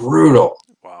are brutal.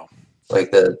 Wow.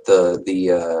 Like I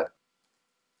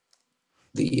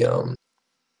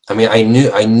mean,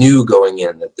 I knew going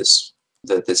in that this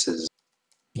is,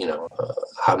 you know,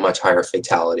 how much higher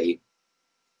fatality,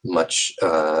 much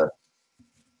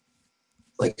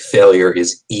like failure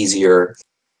is easier,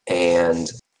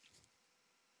 and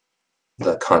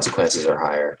the consequences are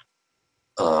higher.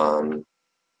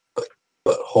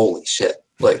 But holy shit,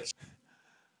 like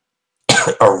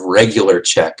a regular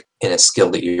check in a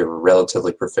skill that you're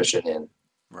relatively proficient in,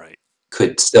 Right.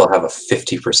 could still have a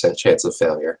 50% chance of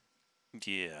failure.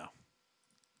 Yeah.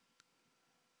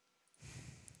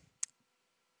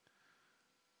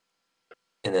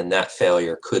 And then that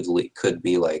failure could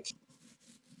be like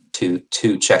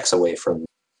two checks away from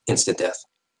instant death.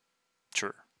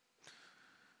 Sure.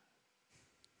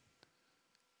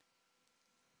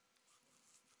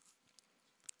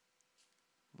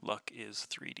 Luck is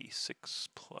 3d6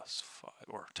 plus 5,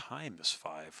 or times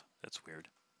 5. That's weird.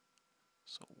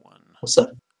 So 1. What's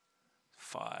that?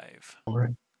 5. All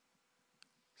right.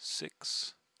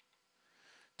 6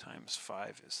 times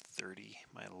 5 is 30.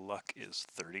 My luck is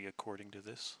 30 according to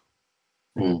this.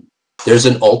 There's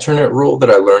an alternate rule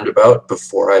that I learned about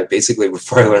before I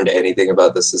learned anything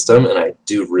about the system, and I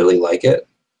do really like it.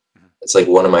 It's like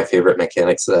one of my favorite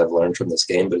mechanics that I've learned from this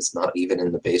game, but it's not even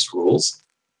in the base rules.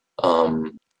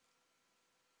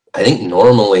 I think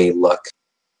normally luck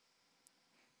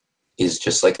is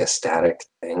just like a static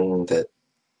thing that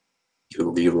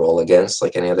you roll against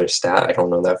like any other stat. I don't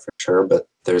know that for sure, but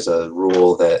there's a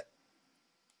rule that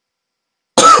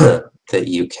that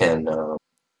you can,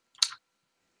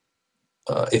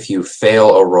 if you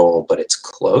fail a roll but it's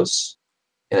close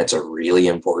and it's a really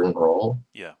important roll,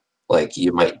 yeah, like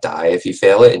you might die if you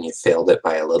fail it and you failed it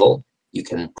by a little, you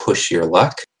can push your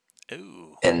luck. Ooh.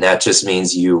 And that just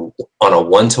means you, on a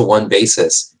 1-to-1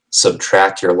 basis,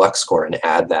 subtract your luck score and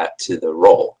add that to the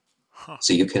roll. Huh.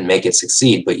 So you can make it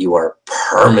succeed, but you are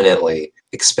permanently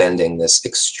expending this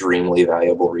extremely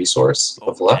valuable resource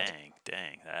of luck.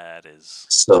 Dang, that is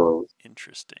so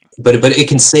interesting. But it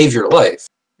can save your life.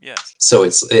 Yeah. So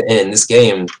it's in this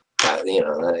game, you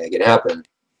know, that can happen.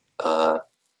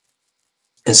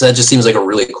 And so that just seems like a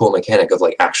really cool mechanic of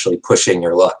like actually pushing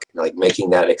your luck, like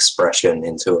making that expression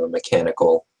into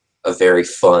a very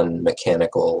fun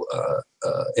mechanical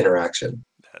interaction.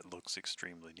 That looks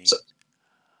extremely neat. So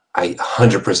I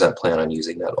 100% plan on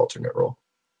using that alternate rule.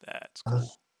 That's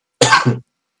cool.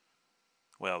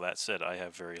 Well, that said, I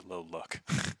have very low luck.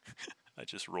 I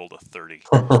just rolled a 30.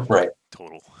 Right.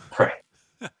 Total. Right.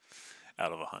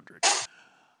 Out of 100.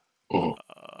 Mm-hmm.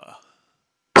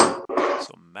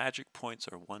 So magic points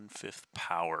are 1/5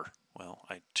 power. Well,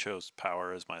 I chose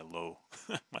power as my low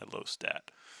stat.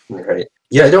 Right.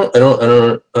 Yeah, I don't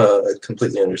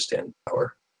completely understand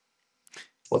power.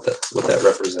 What that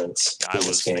represents. Yeah, I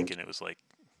was thinking it was like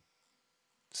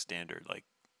standard, like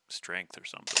strength or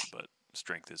something, but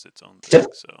strength is its own thing.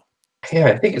 So yeah,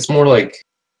 I think it's more like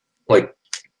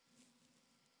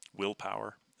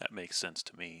willpower. That makes sense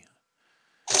to me.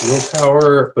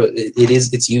 Willpower, but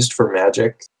it's used for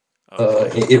magic.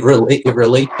 Okay. It relates,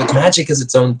 but magic is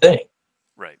its own thing.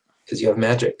 Right. Because you have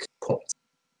magic points.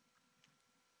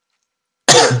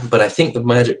 But I think the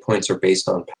magic points are based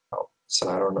on power, so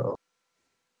I don't know.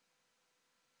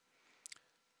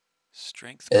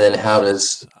 Strength. And then how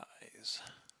does size.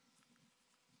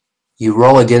 You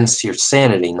roll against your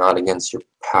sanity, not against your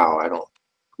power?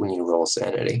 When you roll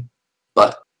sanity,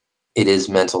 but it is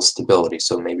mental stability,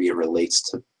 so maybe it relates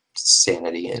to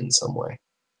sanity in some way.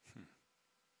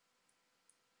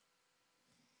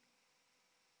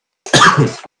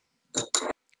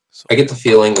 So I get the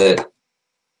feeling that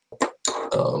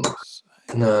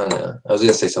no, I was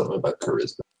gonna say something about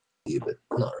charisma, but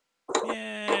not.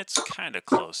 Yeah, it's kind of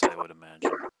close, I would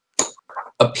imagine.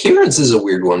 Appearance is a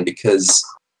weird one because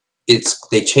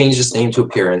they changed its name to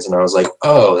appearance, and I was like,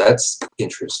 oh, that's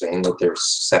interesting that they're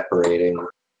separating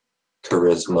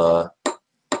charisma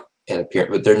and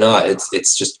appearance, but they're not.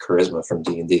 It's just charisma from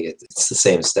D&D. It's the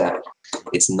same stat.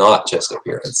 It's not just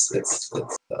appearance. It's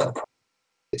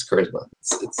charisma.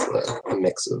 It's a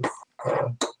mix of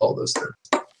all those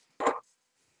things.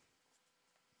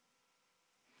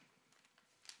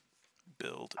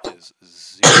 Build is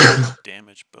 0.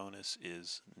 Damage bonus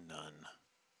is none.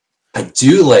 I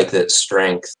do like that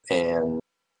strength and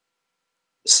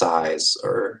size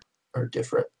are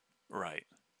different. Right.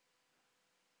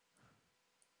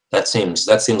 That seems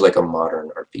like a modern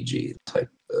RPG type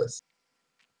of.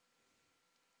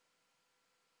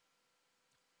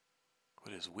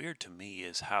 What is weird to me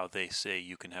is how they say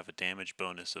you can have a damage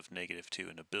bonus of -2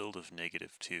 and a build of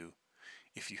 -2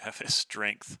 if you have a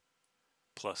strength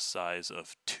plus size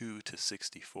of 2 to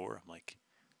 64. I'm like,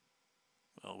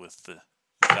 well, with the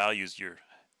values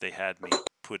they had me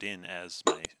put in as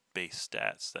my base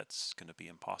stats, that's going to be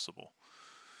impossible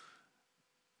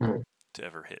to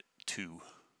ever hit 2.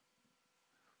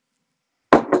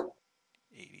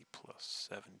 80 plus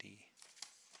 70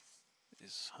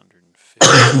 is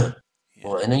 150. Yeah.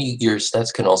 Well, I know your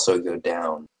stats can also go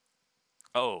down.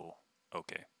 Oh,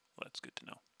 okay. Well, that's good to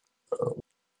know.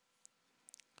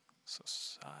 So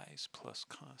size plus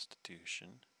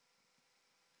constitution.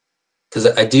 Because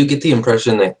I do get the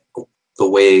impression that the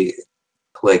way,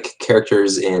 like,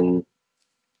 characters in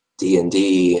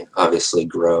D&D obviously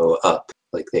grow up,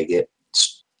 like they get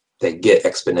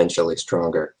exponentially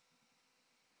stronger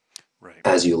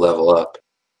as you level up.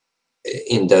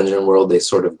 In Dungeon World, they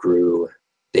sort of grew.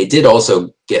 They did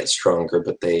also get stronger,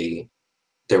 but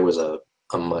there was a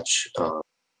much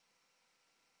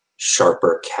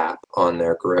sharper cap on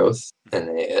their growth, and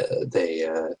they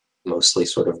mostly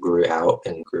sort of grew out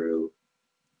and grew.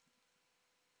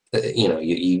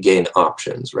 You gain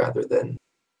options rather than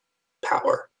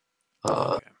power.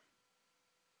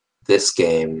 This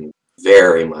game,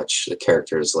 very much the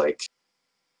characters, like,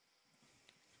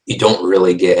 you don't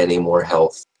really get any more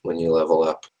health when you level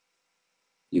up.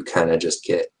 You kind of just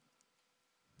get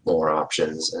more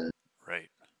options and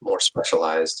more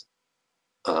specialized.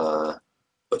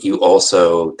 But you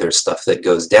also, there's stuff that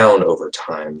goes down over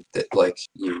time that, like,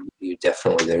 you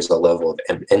definitely, there's a level of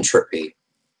entropy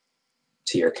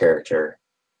to your character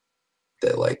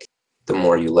that, like, the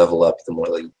more you level up, the more,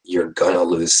 like, you're gonna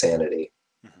lose sanity,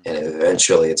 and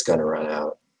eventually it's gonna run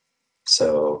out.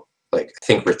 So, like, I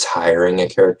think retiring a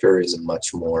character is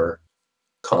much more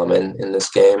common in this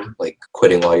game, like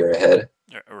quitting while you're ahead.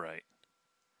 Right.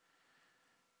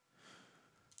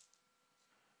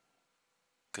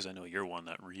 Because I know you're one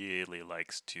that really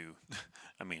likes to,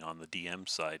 I mean, on the DM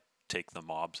side, take the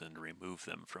mobs and remove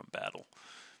them from battle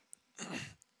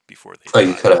before they die.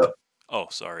 You cut out. Oh,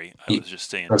 sorry. I was just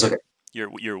saying. That's okay.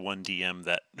 You're one DM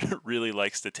that really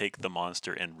likes to take the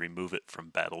monster and remove it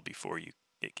from battle before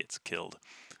it gets killed.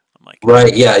 I'm like,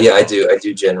 right, yeah, I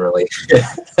do generally.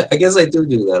 I guess I do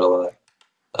that a lot.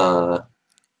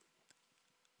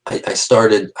 I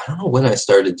started, I don't know when I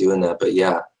started doing that, but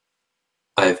yeah,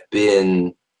 I've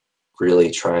been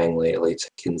really trying lately to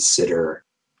consider,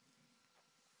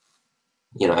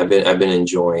 I've been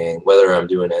enjoying, whether I'm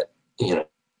doing it,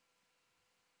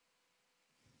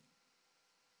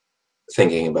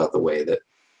 thinking about the way that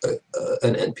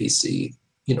an NPC,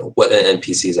 what an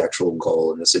NPC's actual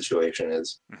goal in the situation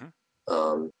is.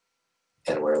 And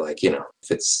where, like, if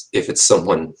it's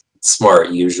someone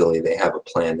smart, usually they have a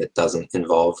plan that doesn't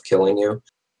involve killing you,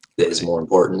 that is more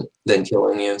important than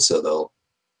killing you, so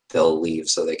they'll leave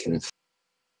so they can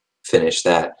finish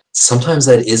that. Sometimes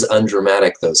that is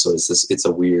undramatic, though, so it's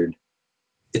a weird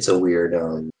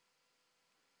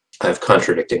I have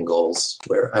contradicting goals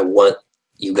where I want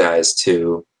you guys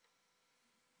to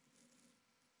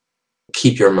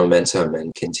keep your momentum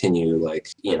and continue, like,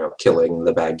 killing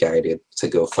the bad guy to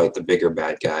go fight the bigger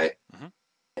bad guy,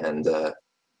 and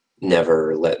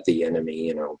never let the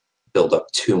enemy, build up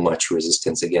too much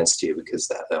resistance against you, because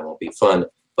that won't be fun.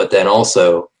 But then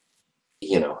also,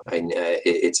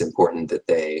 it's important that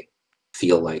they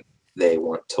feel like they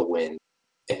want to win,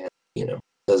 and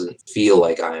doesn't feel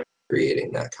like I'm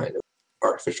creating that kind of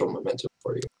artificial momentum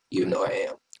for you, even though I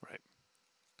am. Right.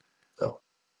 So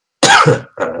I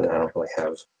don't really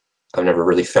I've never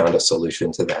really found a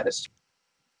solution to that. It's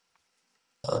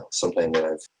something that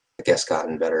I've, I guess,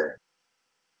 gotten better,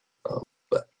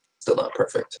 but still not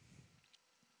perfect.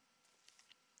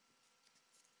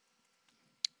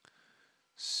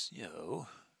 So,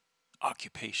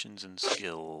 occupations and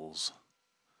skills.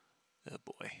 Oh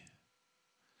boy.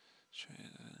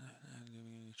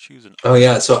 Choose an. Oh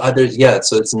yeah, so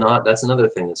so it's not. That's another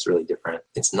thing that's really different.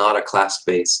 It's not a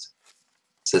class-based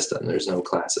system. There's no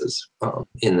classes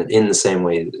in the same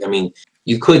way. I mean,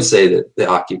 you could say that the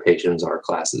occupations are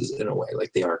classes in a way,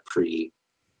 like they are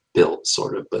pre-built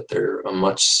sort of, but they're a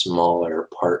much smaller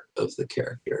part of the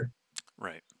character.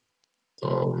 Right.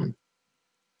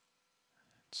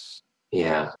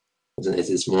 Yeah,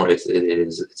 it's more. They say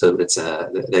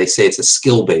it's a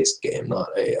skill-based game, not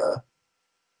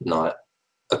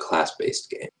a class-based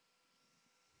game.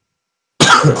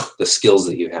 The skills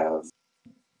that you have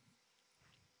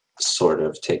sort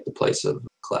of take the place of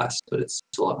class, but it's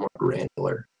a lot more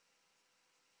granular.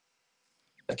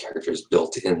 characters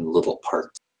built in little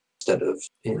parts instead of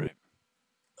in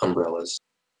umbrellas.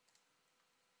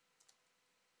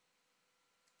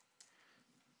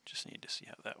 Just need to see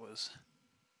how that was.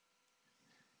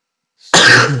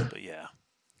 So, but yeah,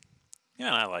 and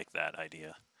I like that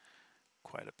idea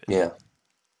quite a bit. Yeah,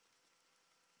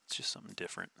 it's just something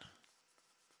different.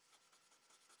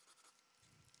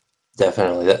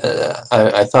 Definitely.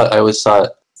 I always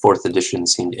thought 4th edition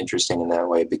seemed interesting in that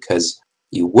way because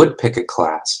you would pick a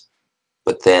class,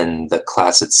 but then the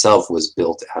class itself was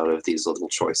built out of these little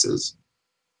choices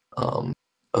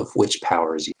of which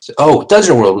powers you. Oh,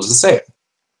 Dungeon World was the same.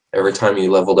 Every time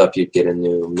you leveled up, you'd get a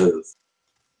new move.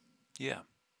 Yeah.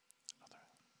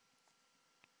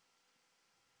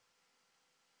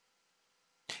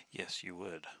 Yes, you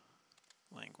would.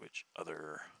 Language.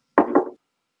 Other.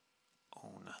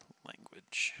 Own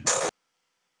language.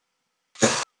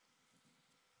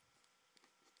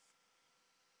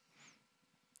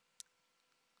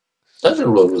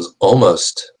 Dungeon World was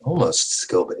almost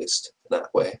skill based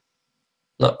that way.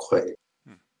 Not quite,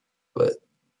 but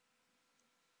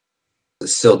it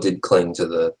still did cling to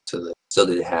the still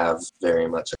did have very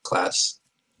much a class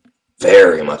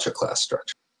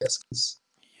structure. I guess.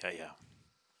 Yeah.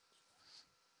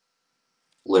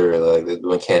 Literally, like the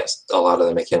mechanics, a lot of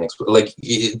the mechanics, like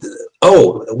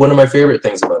one of my favorite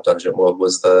things about Dungeon World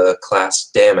was the class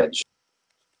damage.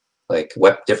 Like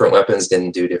different weapons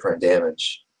didn't do different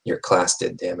damage. Your class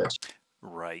did damage.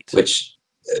 Right. Which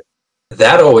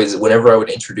that always, whenever I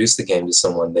would introduce the game to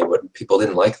someone, people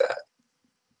didn't like that.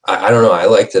 I don't know. I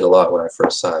liked it a lot when I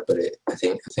first saw it, but I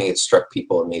think it struck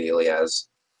people immediately as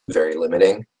very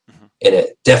limiting, and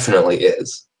it definitely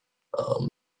is,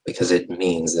 because it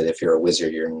means that if you're a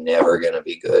wizard, you're never going to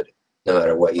be good, no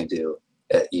matter what you do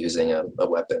at using a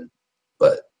weapon.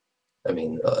 But I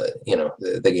mean,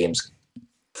 the game's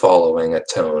following a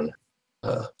tone,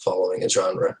 following a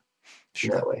genre in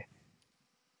that way.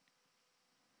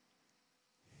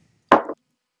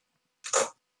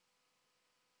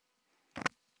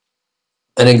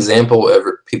 An example I've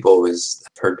heard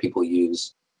people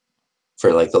use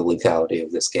for like the lethality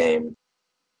of this game,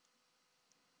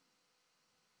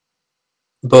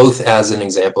 both as an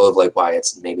example of like why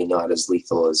it's maybe not as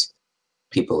lethal as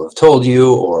people have told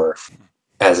you, or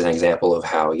as an example of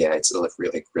how it's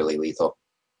really, really lethal.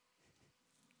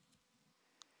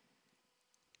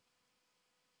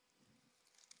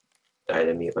 I had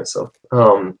to mute myself.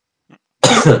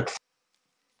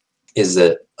 Is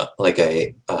that like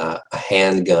a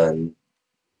handgun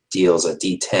deals a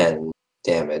D10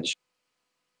 damage?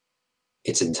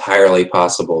 It's entirely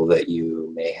possible that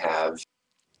you may have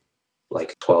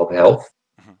like 12 health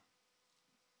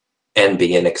and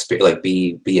be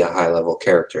be a high level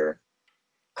character.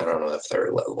 I don't know if there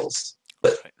are levels,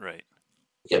 but right.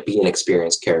 Be an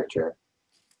experienced character,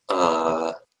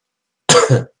 and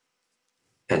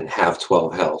have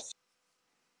 12 health.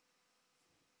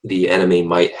 The enemy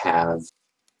might have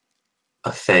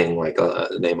a thing like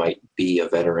they might be a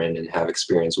veteran and have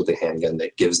experience with a handgun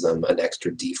that gives them an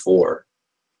extra D4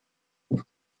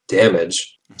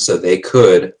 damage, so they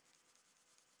could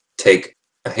take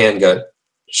a handgun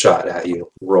shot at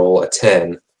you, roll a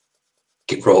 10,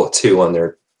 roll a 2 on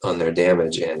their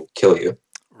damage, and kill you.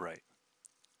 Right.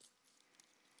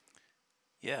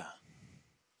 Yeah.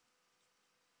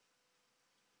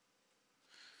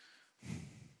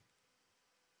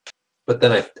 But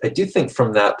then I do think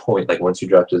from that point, like once you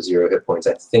drop to 0 hit points,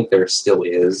 I think there still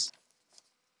is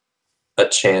a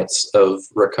chance of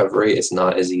recovery. It's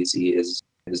not as easy as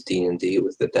D&D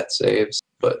with the death saves,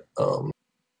 but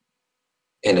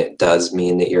and it does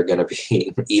mean that you're going to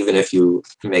be, even if you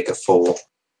make a full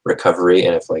recovery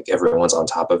and if like everyone's on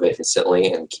top of it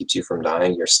instantly and keeps you from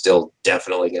dying, you're still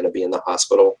definitely going to be in the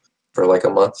hospital for like a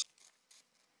month.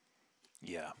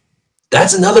 Yeah.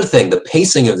 That's another thing. The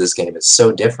pacing of this game is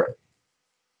so different.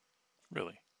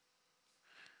 Really?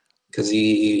 Because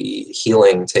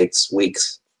healing takes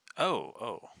weeks.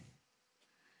 Oh.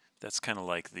 That's kind of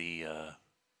like the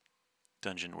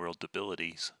Dungeon World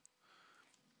debilities.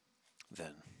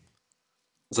 Then.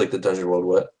 It's like the Dungeon World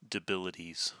what?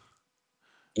 Debilities.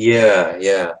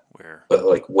 Yeah. Where? But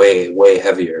like way, way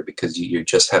heavier because you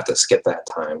just have to skip that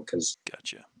time because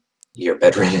Gotcha. You're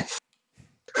bedridden.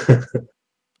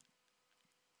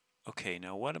 Okay,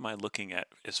 now what am I looking at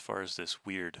as far as this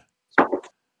weird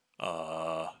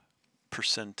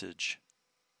percentage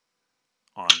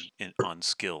on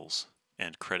skills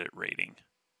and credit rating?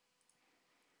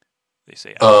 They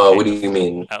say what do you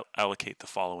mean? Allocate the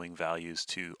following values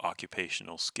to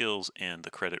occupational skills and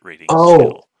the credit rating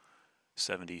skill.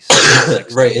 70,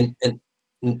 60. Right,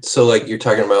 and so like you're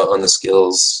talking about on the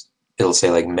skills it'll say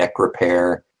like mech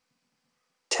repair,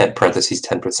 10 parentheses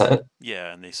 10%.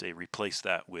 Yeah, and they say replace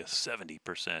that with 70%,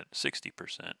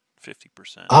 60%,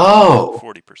 50%, Oh,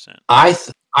 40%. I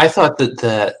thought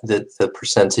that the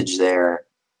percentage there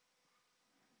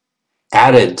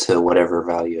added to whatever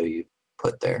value you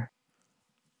put there.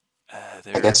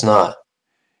 I guess not.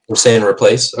 We're saying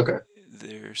replace? Okay.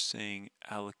 They're saying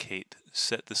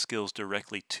set the skills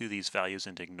directly to these values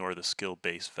and ignore the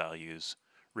skill-based values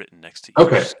written next to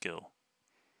each skill.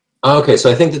 Okay,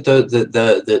 so I think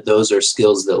that those are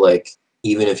skills that, like,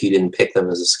 even if you didn't pick them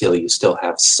as a skill, you still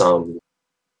have some,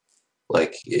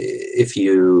 like, if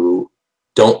you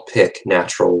don't pick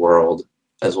natural world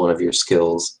as one of your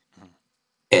skills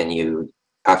and you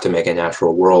have to make a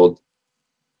natural world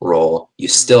roll, you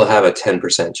still have a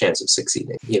 10% chance of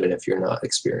succeeding, even if you're not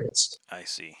experienced. I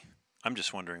see. I'm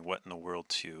just wondering what in the world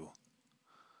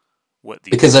what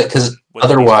these because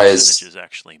otherwise percentages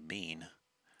actually mean.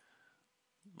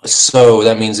 Like, so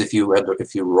that means if you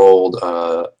rolled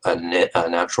a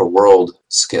natural world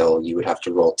skill, you would have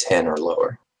to roll 10 or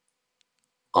lower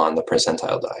on the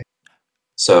percentile die.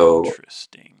 So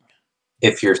interesting.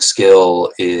 If your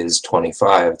skill is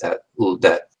 25,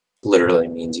 that literally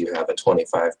means you have a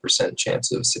 25%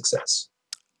 chance of success.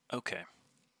 Okay.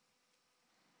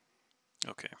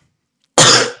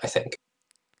 I think.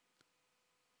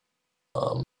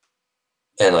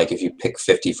 And like if you pick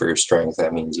 50 for your strength,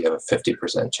 that means you have a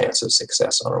 50% chance of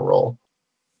success on a roll.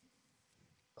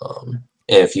 And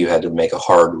if you had to make a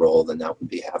hard roll, then that would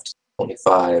be half to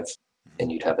 25,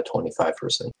 and you'd have a 25%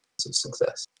 chance of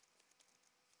success.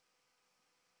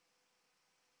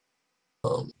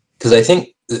 Because I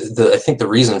think the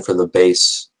reason for the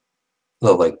base,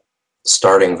 the like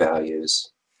starting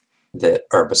values that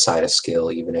are beside a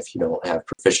skill, even if you don't have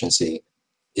proficiency,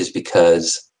 is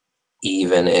because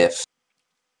even if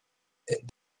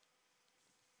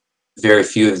very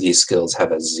few of these skills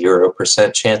have a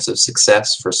 0% chance of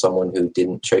success for someone who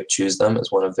didn't choose them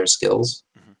as one of their skills.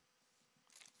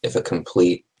 If a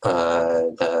complete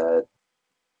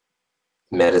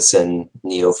medicine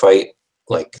neophyte,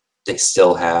 like they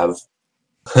still have,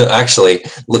 actually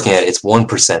looking at it, it's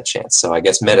 1% chance. So I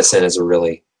guess medicine is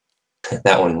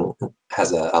that one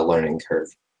has a learning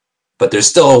curve. But there's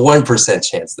still a 1%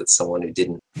 chance that someone who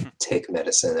didn't take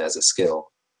medicine as a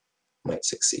skill might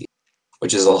succeed,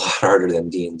 which is a lot harder than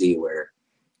D&D, where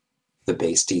the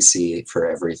base DC for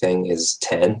everything is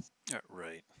 10.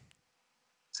 Right.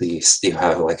 So you still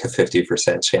have like a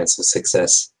 50% chance of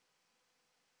success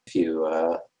if you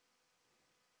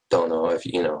if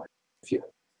you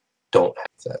don't have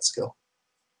that skill.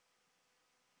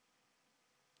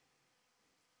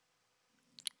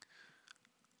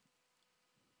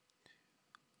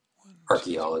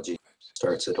 Archaeology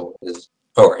starts at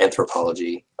or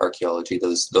anthropology, archaeology.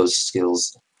 Those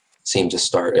skills seem to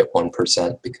start at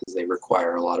 1% because they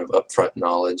require a lot of upfront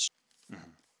knowledge.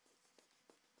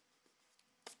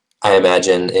 I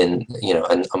imagine in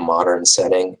a modern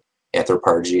setting,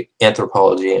 anthropology and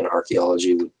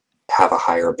archaeology would have a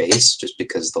higher base just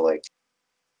because an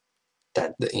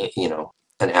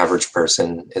average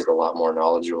person is a lot more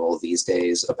knowledgeable these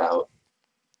days about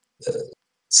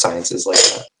sciences like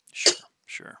that.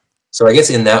 Sure. So I guess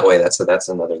in that way, that's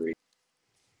another reason.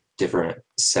 Different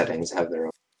settings have their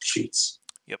own sheets.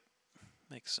 Yep,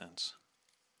 makes sense.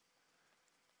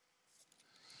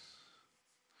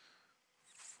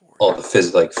 All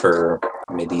the like for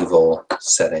medieval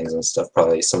settings and stuff,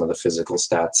 probably some of the physical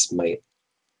stats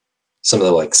some of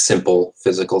the like simple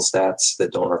physical stats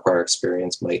that don't require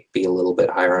experience might be a little bit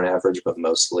higher on average, but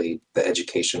mostly the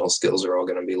educational skills are all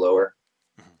going to be lower.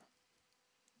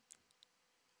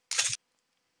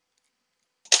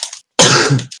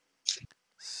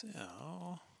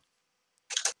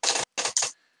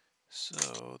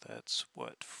 So that's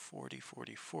what, 40,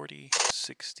 40, 40,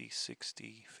 60,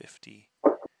 60, 50.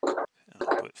 And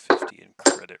I'll put 50 in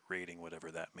credit rating, whatever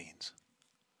that means.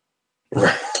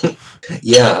 Right.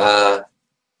 Yeah, I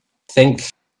think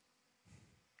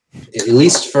at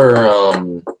least for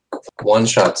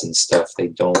one-shots and stuff, they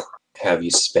don't have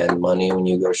you spend money when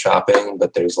you go shopping,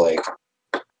 but there's like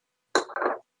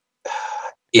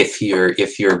if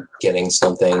you're getting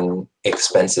something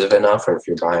expensive enough, or if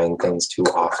you're buying things too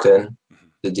often,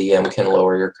 the DM can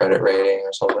lower your credit rating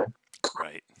or something.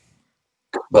 Right.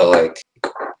 But like,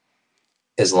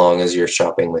 as long as you're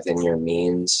shopping within your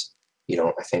means, you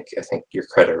don't. I think your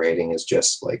credit rating is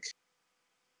just like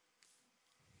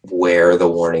where the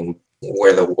warning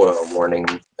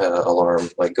alarm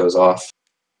like goes off.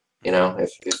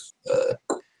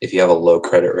 If you have a low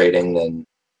credit rating, then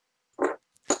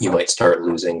you might start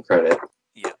losing credit.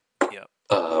 Yep.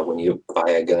 when you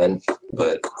buy a gun,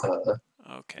 but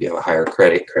Okay. you have a higher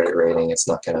credit rating, it's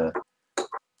not gonna,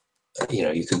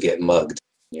 you could get mugged.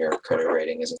 Your credit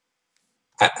rating isn't.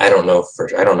 I don't know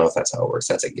I don't know if that's how it works.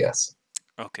 That's a guess.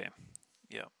 Okay.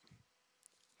 Yeah.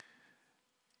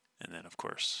 And then of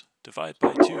course, divide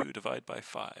by 2, divide by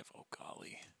 5. Oh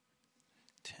golly.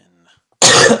 10.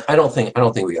 I don't think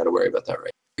we got to worry about that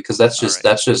right because that's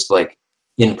just like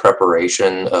in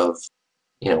preparation of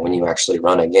when you actually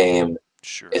run a game.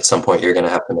 Sure. At some point you're gonna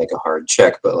have to make a hard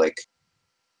check, but like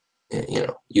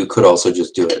you could also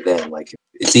just do it then. Like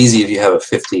it's easy if you have a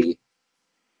 50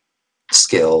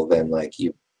 skill, then like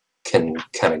you can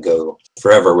kind of go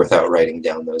forever without writing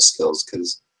down those skills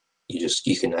because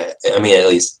you can. I mean, at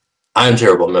least I'm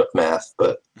terrible at math,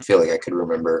 but I feel like I could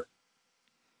remember.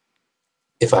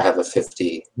 If I have a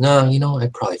 50, no,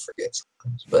 I'd probably forget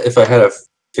sometimes. But if I had a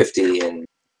 50 in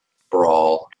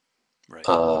Brawl,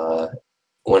 right.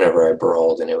 Whenever I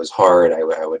brawled and it was hard, I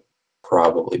would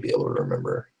probably be able to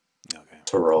remember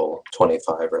to roll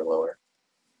 25 or lower.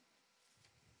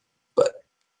 But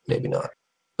maybe not.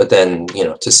 But then,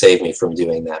 to save me from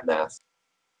doing that math,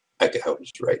 I would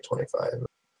just write 25.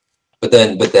 But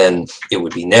then it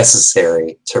would be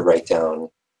necessary to write down,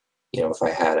 if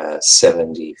I had a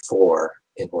 74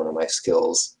 in one of my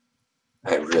skills,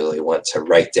 I really want to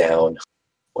write down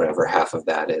whatever half of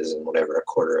that is and whatever a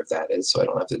quarter of that is, so I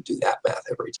don't have to do that math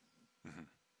every time.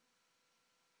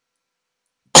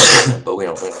 Mm-hmm. But we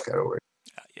don't got to worry.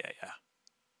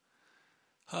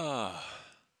 Yeah.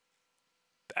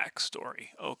 Backstory.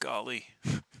 Oh golly.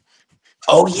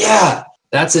 Oh yeah,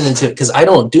 that's an intent because I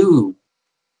don't do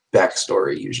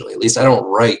backstory usually. At least I don't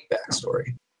write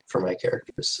backstory for my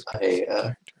characters.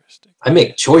 I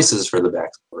make choices for the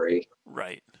backstory.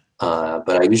 Right.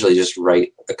 But I usually just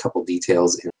write a couple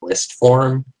details in list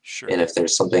form. Sure. And if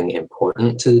there's something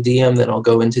important to the DM, then I'll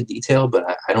go into detail. But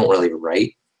I don't really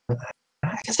write.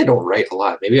 I guess I don't write a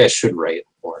lot. Maybe I should write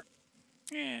more.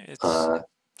 Yeah, it's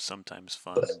sometimes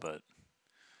fun, but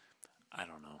I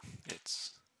don't know.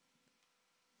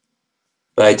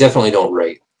 But I definitely don't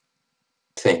write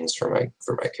things for my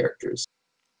characters.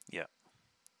 Yeah.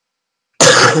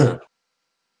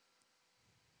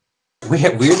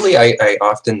 Weirdly, I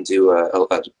often do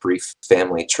a brief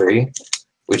family tree,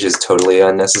 which is totally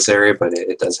unnecessary, but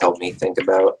it does help me think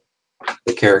about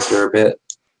the character a bit.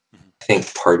 I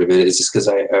think part of it is just because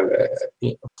I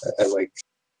like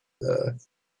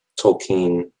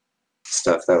Tolkien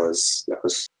stuff.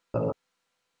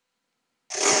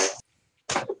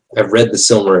 I've read the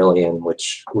Silmarillion,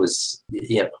 which was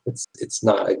it's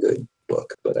not a good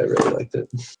book, but I really liked it.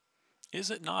 Is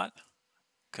it not?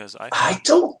 Because I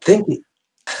don't think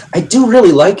I do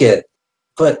really like it,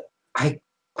 but I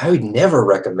would never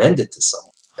recommend it to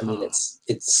someone. I mean, it's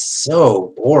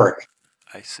so boring.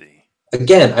 I see.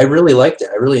 Again, I really liked it.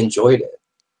 I really enjoyed it,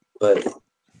 but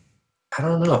I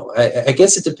don't know. I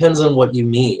guess it depends on what you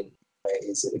mean. Right?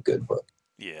 Is it a good book?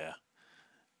 Yeah.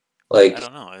 Like I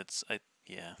don't know.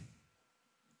 Yeah.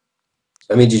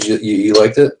 I mean, did you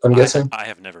liked it? I'm guessing. I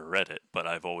have never read it, but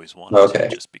I've always wanted to,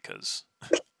 just because.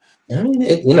 I mean,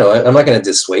 I'm not going to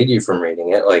dissuade you from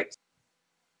reading it. Like,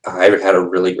 I had a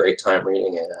really great time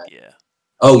reading it. Yeah.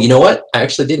 Oh, you know what? I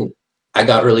actually didn't. I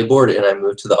got really bored and I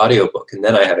moved to the audiobook, and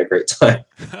then I had a great time.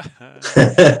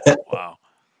 Wow.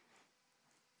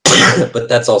 But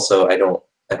that's also I don't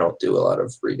do a lot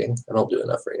of reading. I don't do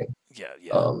enough reading. Yeah.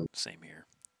 Same here.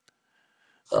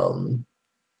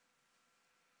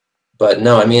 But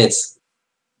no, I mean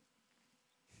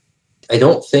I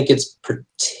don't think it's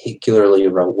particularly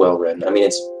well written. I mean,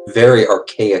 it's very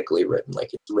archaically written.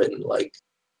 Like it's written like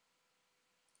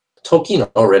Tolkien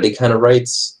already kind of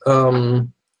writes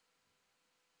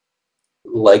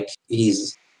like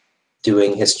he's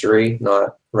doing history,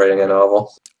 not writing a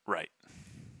novel. Right.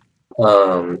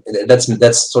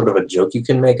 That's sort of a joke you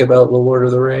can make about The Lord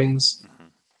of the Rings.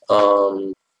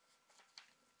 Mm-hmm.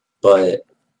 But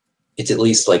it's at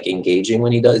least like engaging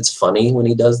when he does. It's funny when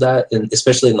he does that, and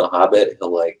especially in The Hobbit,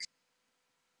 he'll like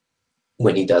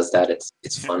when he does that, it's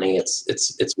funny.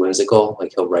 It's whimsical.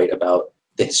 Like he'll write about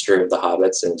the history of the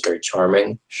hobbits, and it's very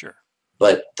charming. Sure.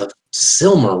 But the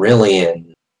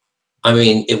Silmarillion, I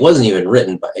mean, it wasn't even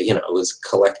written by it was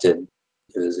collected.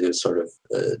 It was sort of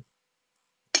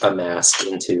amassed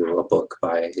into a book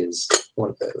by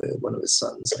one of his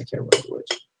sons. I can't remember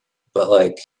which, but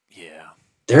like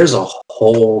there's a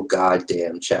whole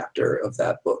goddamn chapter of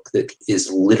that book that is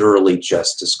literally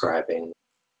just describing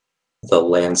the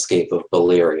landscape of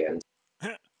Beleriand,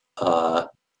 to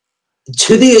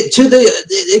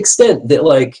the extent that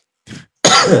like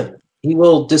he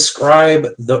will describe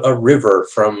a river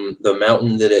from the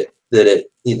mountain that it that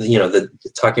it, you know, the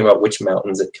talking about which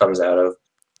mountains it comes out of,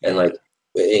 and like,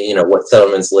 you know, what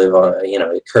settlements live on, you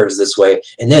know, it curves this way,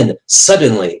 and then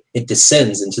suddenly it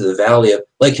descends into the valley of,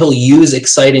 like, he'll use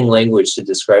exciting language to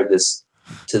describe this,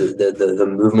 to the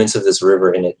movements of this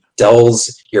river, and it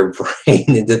dulls your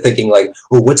brain into thinking like,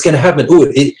 oh, what's going to happen? Oh,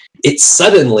 it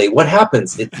suddenly, what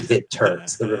happens? It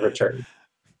turns, the river turns.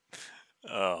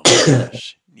 Oh my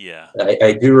gosh. Yeah.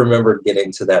 I do remember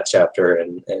getting to that chapter,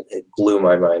 and it blew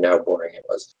my mind how boring it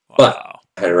was. Wow. But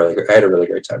I had a really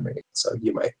great time reading it, so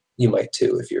you might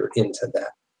too if you're into that.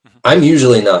 I'm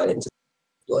usually not into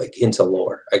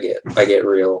lore. I get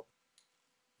real,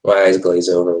 my eyes glaze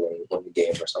over when the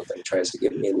game or something tries to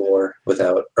give me lore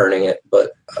without earning it.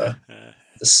 But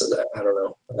this, I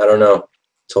don't know.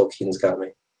 Tolkien's got me.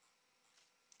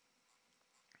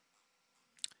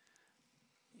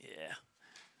 Yeah.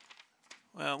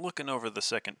 Well, looking over the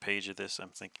second page of this, I'm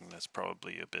thinking that's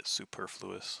probably a bit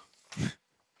superfluous.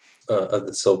 Of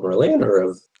the Silmarillion,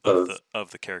 or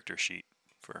of the character sheet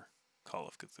for Call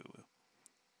of Cthulhu.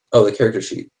 Oh, the character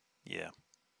sheet. Yeah.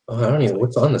 Oh, I don't even know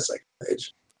what's on the second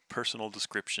page. Personal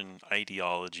description,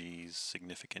 ideologies,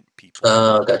 significant people.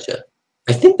 Oh, gotcha.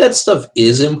 I think that stuff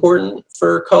is important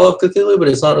for Call of Cthulhu, but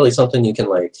it's not really something you can,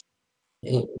 like,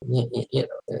 you know,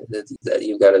 that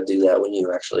you got to do that when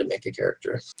you actually make a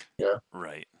character, you know?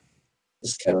 Right.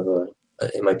 It's kind of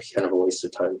it might be kind of a waste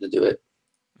of time to do it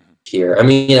here. I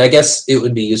mean, I guess it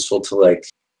would be useful to, like,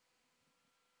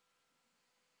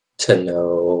 to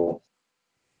know,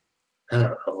 I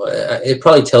don't know, it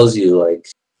probably tells you, like,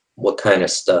 what kind of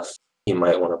stuff you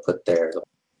might want to put there.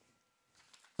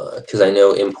 Because I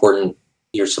know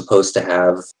you're supposed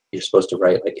to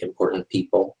write, like, important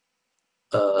people,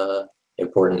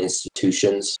 important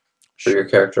institutions for your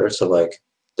character. So, like,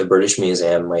 the British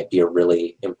Museum might be a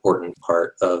really important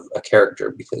part of a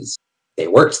character because they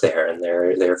worked there, and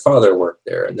their father worked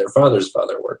there, and their father's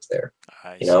father worked there.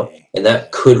 You know, and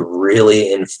that could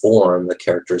really inform the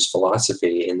character's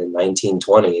philosophy in the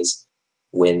 1920s,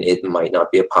 when it might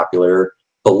not be a popular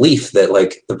belief that,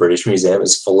 like, the British Museum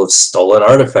is full of stolen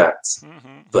artifacts.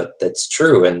 But that's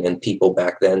true, and people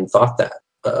back then thought that,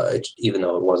 even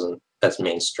though it wasn't as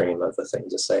mainstream of a thing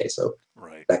to say. So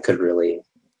that could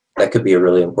be a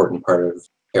really important part of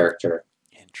character.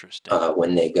 Interesting.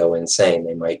 When they go insane,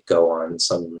 they might go on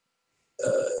some,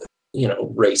 you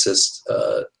know, racist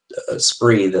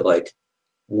spree that, like,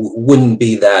 wouldn't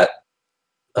be that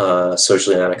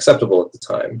socially unacceptable at the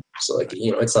time. So, like,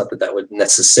 you know, it's not that would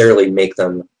necessarily make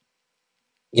them,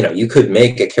 you know, you could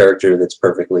make a character that's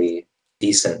perfectly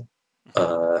decent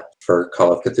for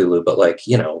Call of Cthulhu, but, like,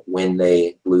 you know, when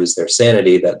they lose their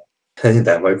sanity,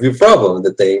 that might be a problem,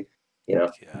 that they, you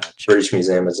know, British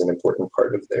Museum is an important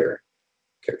part of their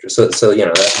character. So you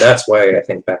know, that's why I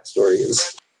think backstory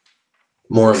is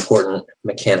more important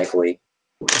mechanically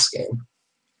in this game.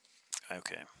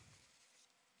 Okay.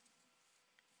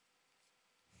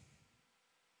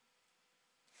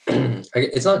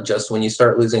 It's not just when you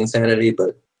start losing sanity,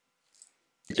 but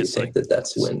I do think like,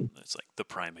 that's when it's like the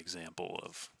prime example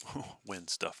of when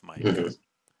stuff might go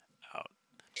out.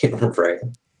 Right.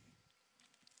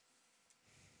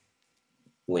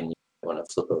 When you want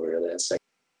to flip over to that second,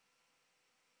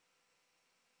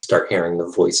 start hearing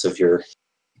the voice of your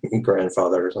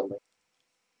grandfather or something.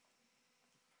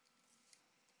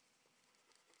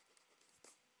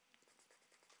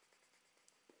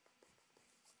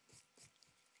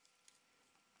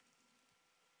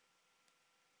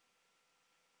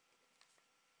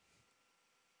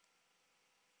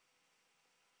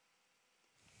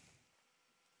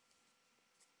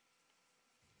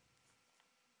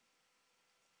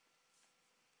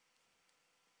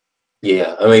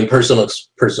 Yeah, I mean, personal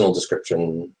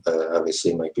description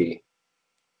obviously might be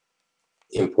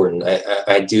important.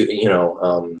 I do, you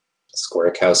know,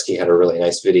 Skorakowski had a really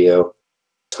nice video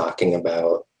talking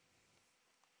about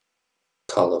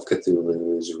Call of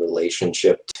Cthulhu's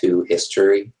relationship to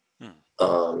history,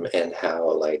 and how,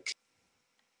 like,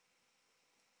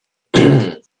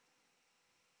 I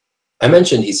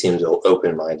mentioned he seems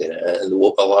open-minded, and a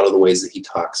lot of the ways that he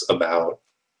talks about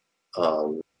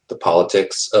the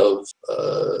politics of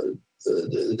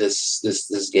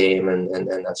this game and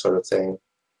that sort of thing,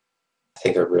 I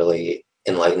think are really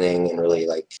enlightening and really,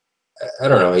 like, I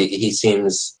don't know, he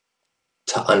seems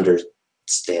to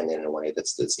understand in a way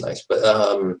that's nice. But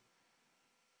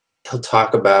he'll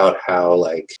talk about how,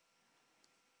 like,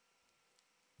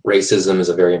 racism is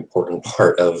a very important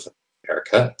part of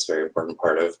America. It's a very important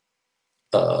part of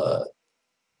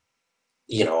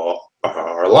you know,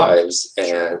 our lives,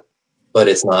 but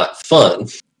it's not fun.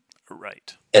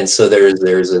 Right. And so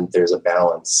there's a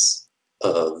balance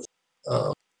of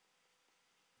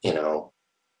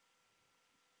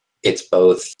it's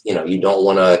both, you know, you don't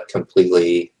want to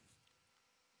completely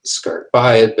skirt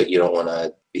by it, but you don't want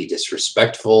to be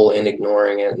disrespectful in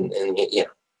ignoring it. And, you know,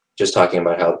 just talking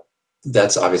about how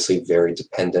that's obviously very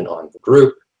dependent on the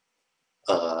group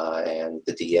and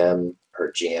the DM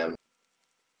or GM,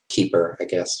 keeper, I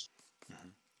guess.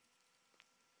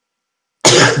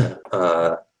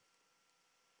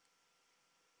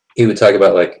 He would talk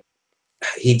about, like,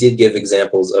 he did give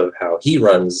examples of how he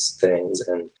runs things,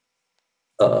 and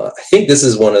I think this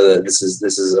is one of the this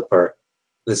is a part,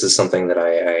 this is something that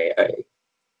I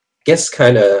guess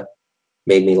kind of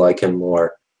made me like him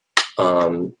more.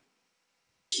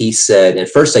 He said, at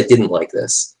first I didn't like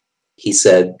this. He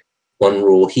said one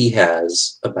rule he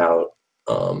has about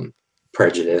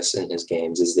prejudice in his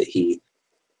games is that he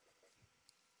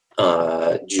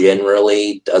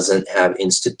generally doesn't have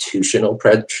institutional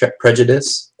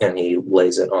prejudice, and he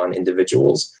lays it on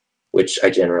individuals, which I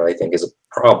generally think is a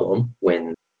problem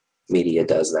when media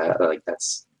does that. Like,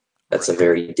 that's a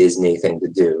very Disney thing to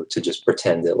do, to just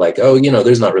pretend that, like, oh, you know,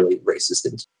 there's not really racist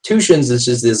institutions, it's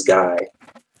just this guy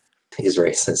is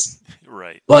racist.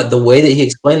 Right. But the way that he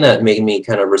explained that made me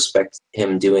kind of respect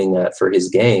him doing that for his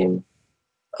game,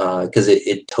 because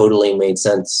it totally made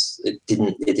sense. It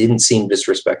didn't seem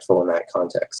disrespectful in that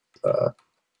context.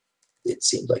 It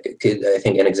seemed like it could. I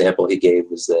think an example he gave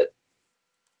was that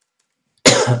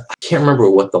I can't remember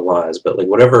what the law is, but like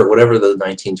whatever the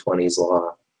 1920s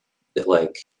law that,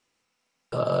 like,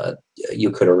 you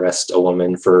could arrest a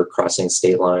woman for crossing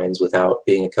state lines without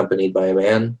being accompanied by a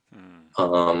man.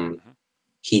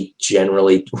 He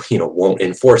generally, you know, won't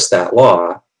enforce that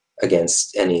law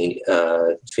against any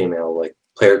female, like,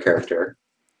 player character.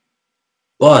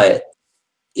 But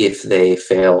if they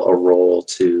fail a roll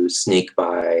to sneak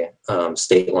by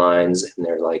state lines, and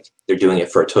they're doing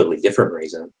it for a totally different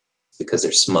reason, because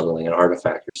they're smuggling an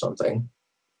artifact or something,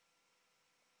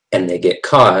 and they get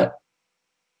caught,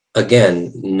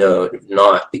 again, no,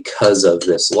 not because of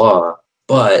this law,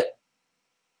 but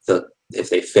if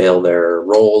they fail their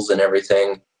rolls and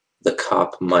everything, the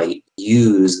cop might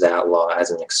use that law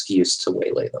as an excuse to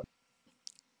waylay them.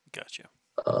 Gotcha.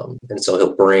 And so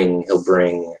he'll bring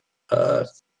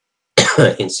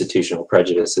institutional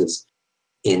prejudices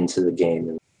into the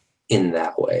game in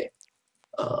that way.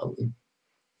 And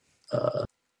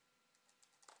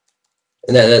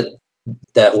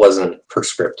that wasn't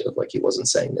prescriptive. Like, he wasn't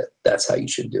saying that that's how you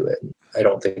should do it. I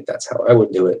don't think that's how I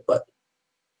would do it, but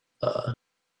I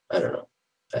don't know.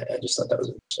 I just thought that was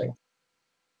interesting.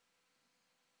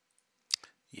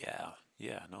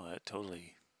 Yeah, no, that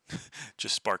totally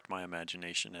just sparked my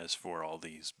imagination as for all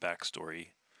these backstory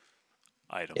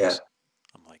items. Yeah.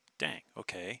 I'm like, dang,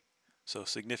 okay. So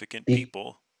significant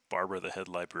people, Barbara, the head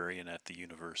librarian at the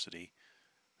university.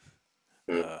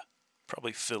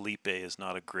 Probably Felipe is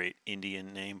not a great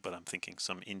Indian name, but I'm thinking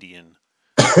some Indian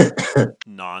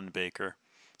non-baker.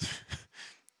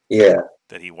 Yeah.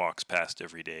 That he walks past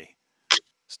every day,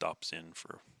 stops in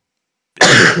for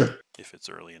business if it's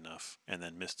early enough, and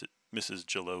then Mrs.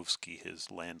 Jalowski, his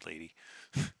landlady.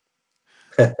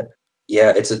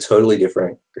 Yeah, it's a totally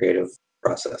different creative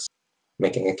process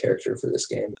making a character for this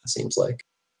game, it seems like,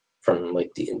 from,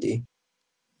 like, D&D.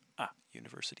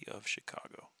 University of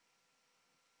Chicago.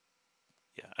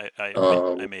 Yeah,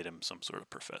 I made him some sort of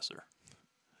professor.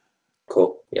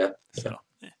 Cool. Yeah. So.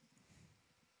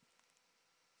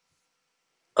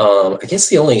 I guess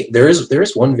there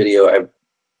is one video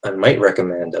I might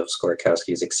recommend of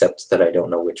Skorkowski's, except that I don't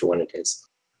know which one it is.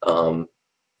 But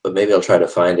maybe I'll try to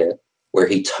find it, where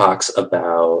he talks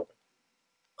about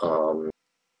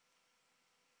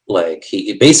like,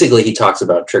 he talks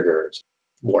about trigger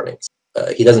warnings.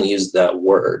 He doesn't use that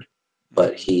word,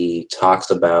 but he talks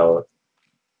about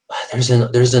there's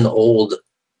an old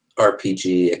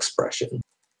RPG expression.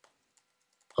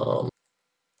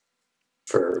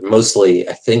 For mostly,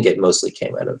 I think it mostly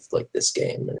came out of, like, this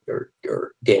game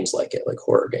or games like it, like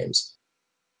horror games.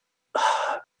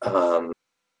 I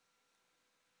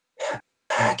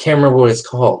can't remember what it's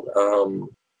called.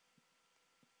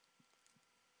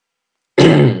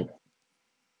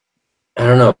 I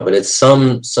don't know, but it's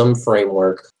some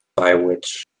framework by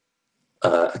which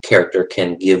a character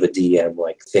can give a DM,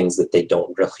 like, things that they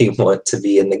don't really want to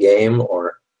be in the game,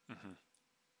 or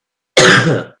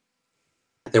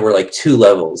there were, like, 2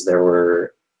 levels. I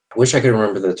wish I could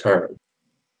remember the term,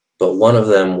 but one of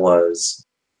them was,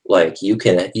 like, you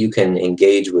can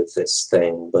engage with this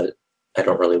thing, but I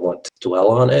don't really want to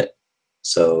dwell on it.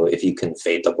 So if you can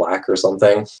fade to black or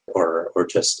something, or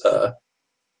just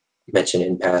mention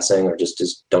in passing, or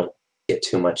just don't get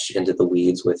too much into the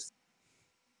weeds with.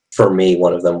 For me,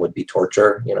 one of them would be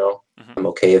torture. You know, I'm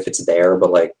okay if it's there,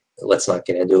 but, like, let's not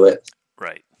get into it.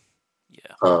 Right.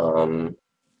 Yeah.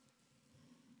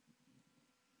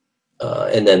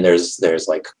 And then there's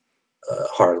like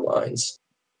hard lines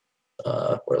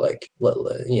where like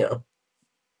you know,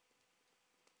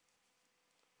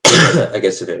 I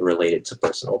guess if it related to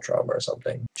personal trauma or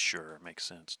something. Sure, makes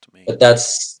sense to me. But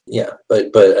that's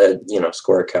but you know,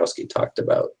 Skorikowski talked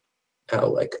about how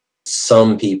like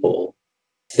some people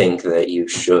think that you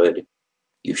should.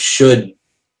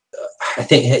 I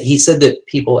think he said that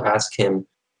people ask him,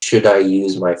 should I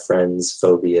use my friend's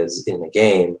phobias in a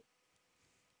game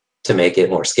to make it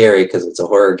more scary because it's a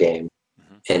horror game?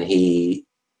 Mm-hmm. And he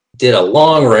did a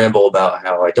long ramble about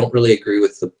how I don't really agree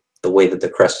with the way that the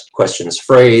question's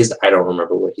phrased. I don't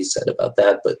remember what he said about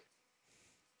that, but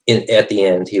at the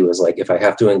end, he was like, if I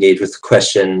have to engage with the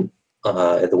question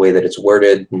the way that it's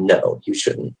worded, no, you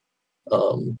shouldn't.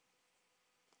 And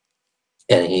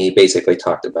he basically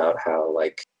talked about how,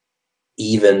 like,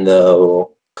 even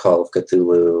though Call of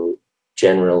Cthulhu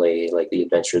generally, like the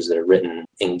adventures that are written,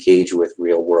 engage with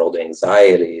real world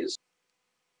anxieties,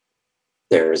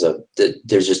 there's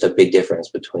just a big difference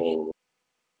between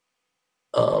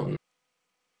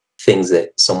things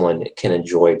that someone can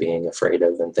enjoy being afraid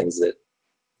of and things that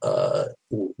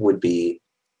would be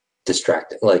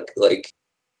distracting, like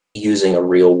using a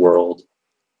real world,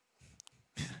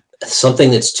 something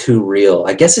that's too real.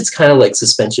 I guess it's kind of like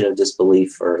suspension of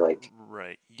disbelief, or like,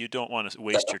 right, you don't want to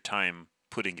waste your time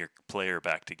putting your player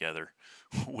back together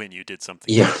when you did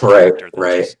something right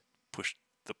just pushed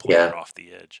the player off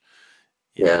the edge.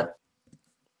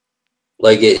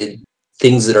 Like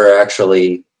things that are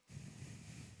actually,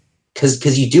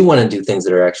 because you do want to do things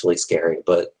that are actually scary,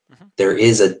 but there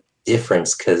is a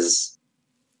difference, because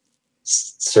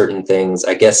certain things,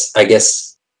 I guess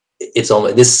it's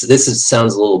almost,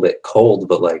 sounds a little bit cold,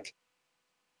 but like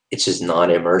it's just not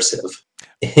immersive.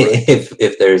 Right.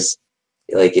 if there's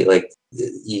like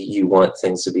you want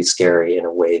things to be scary in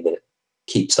a way that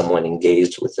keeps someone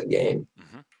engaged with the game.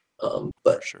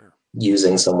 But sure,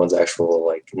 using someone's actual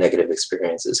like negative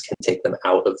experiences can take them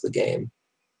out of the game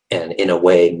and in a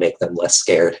way make them less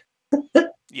scared.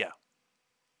 Yeah.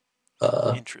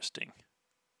 Interesting.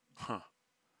 Huh.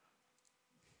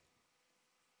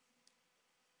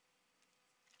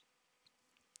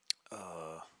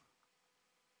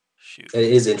 Shoot. It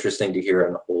is interesting to hear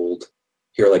an old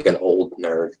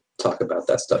nerd talk about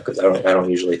that stuff, because I don't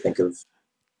usually think of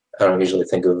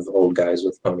old guys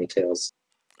with ponytails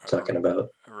talking about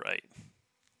right.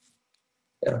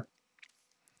 Yeah.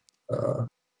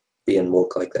 Being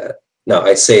woke like that. Now,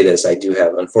 I say this,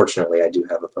 unfortunately, I do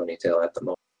have a ponytail at the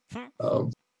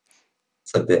moment.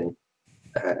 So then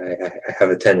I have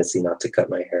a tendency not to cut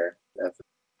my hair.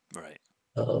 Right.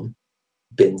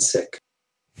 Been sick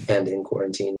and in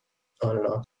quarantine on and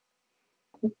off.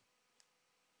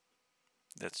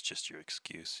 That's just your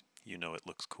excuse. You know it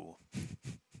looks cool.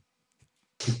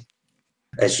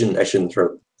 I shouldn't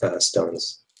throw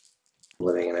stones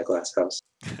living in a glass house.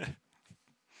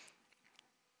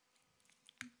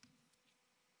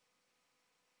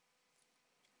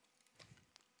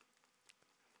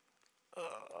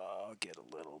 I'll get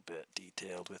a little bit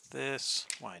detailed with this.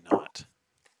 Why not?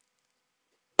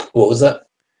 What was that?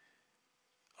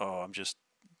 Oh, I'm just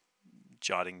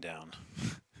jotting down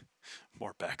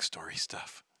more backstory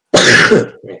stuff.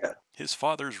 Yeah. His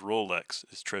father's Rolex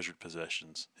is treasured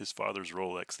possessions. His father's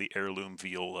Rolex, the heirloom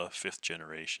viola, 5th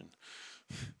generation.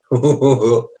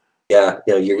 Yeah,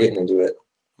 you're getting into it.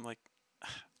 I'm like,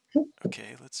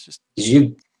 okay, let's just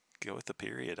go with the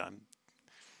period.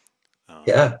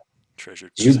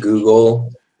 Treasured. Did you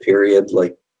Google period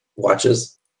like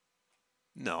watches?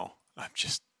 No, I'm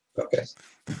just okay.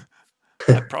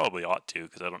 I probably ought to,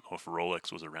 because I don't know if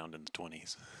Rolex was around in the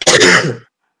 20s.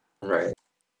 Right.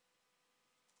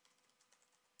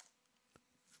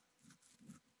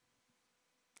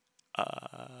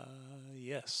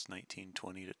 Yes,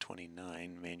 1920 to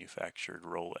 29 manufactured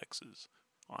Rolexes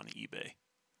on eBay.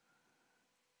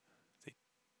 They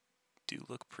do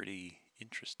look pretty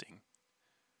interesting.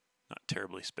 Not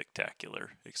terribly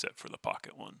spectacular, except for the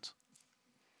pocket ones.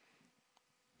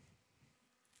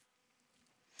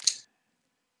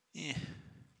 Yeah.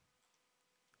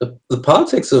 The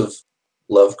politics of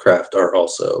Lovecraft are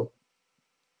also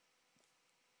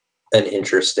an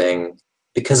interesting,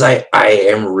 because I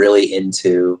am really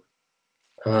into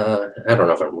I don't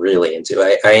know if I'm really into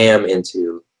I am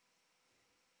into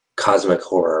cosmic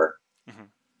horror,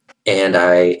 and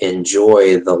I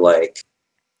enjoy the like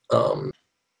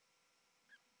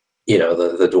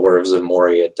the dwarves of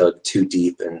Moria dug too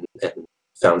deep and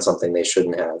found something they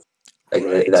shouldn't have. Like,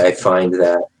 right. I find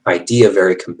that idea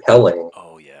very compelling.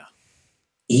 Oh yeah.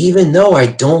 even though I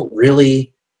don't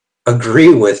really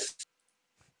agree with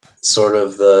sort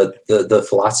of the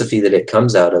philosophy that it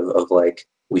comes out of like,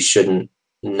 we shouldn't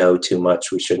know too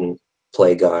much, we shouldn't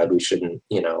play God, we shouldn't,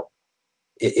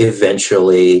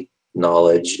 eventually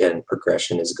knowledge and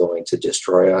progression is going to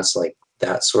destroy us. Like,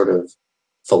 that sort of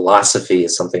philosophy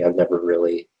is something I've never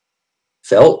really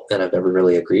felt and I've never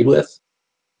really agreed with,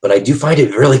 but I do find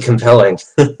it really compelling.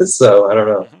 So I don't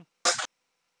know.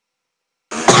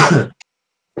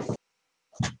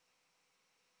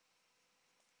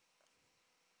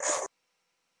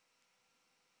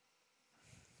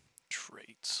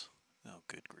 Traits. Oh,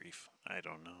 good grief. I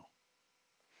don't know.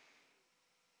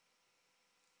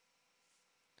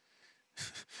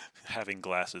 Having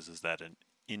glasses, is that an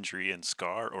injury and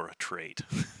scar or a trait?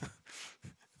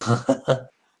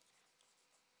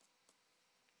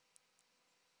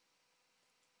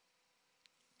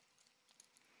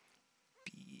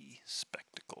 Be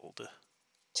spectacled.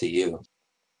 To you.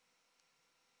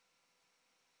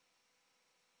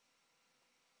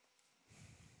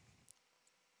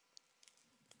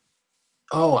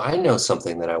 Oh, I know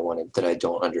something that I wanted that I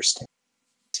don't understand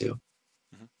too.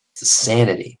 Mm-hmm. It's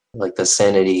sanity. Like the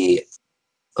sanity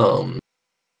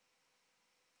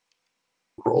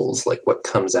rolls, like what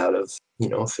comes out of,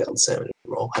 a failed sanity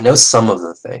roll. I know some of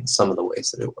the things, some of the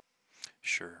ways that it works.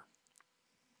 Sure.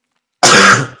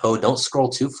 Oh, don't scroll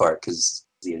too far, because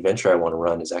the adventure I want to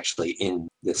run is actually in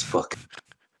this book.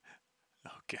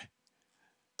 Okay.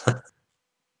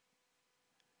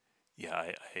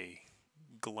 Yeah, I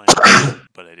glanced,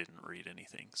 but I didn't read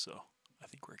anything, so I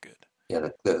think we're good. Yeah,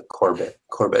 the Corbett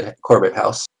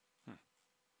house.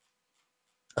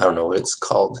 I don't know what it's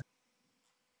called.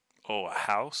 Oh, a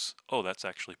house? Oh, that's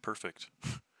actually perfect.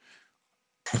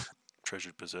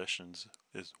 Treasured possessions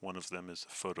is one of them is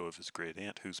a photo of his great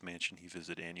aunt whose mansion he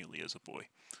visited annually as a boy.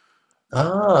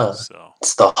 So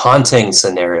It's the haunting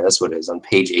scenario. That's what it is on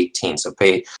page 18. So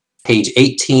page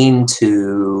 18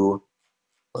 to,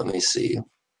 let me see,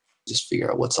 just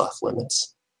figure out what's off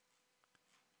limits.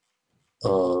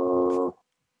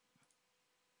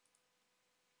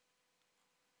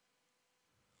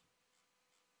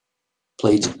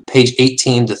 Page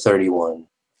 18 to 31.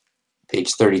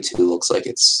 Page 32 looks like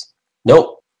it's,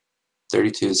 nope.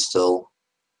 32 is still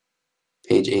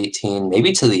page 18,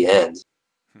 maybe to the end.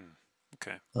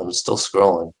 Okay. I'm still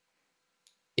scrolling.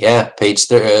 Yeah, page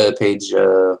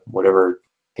whatever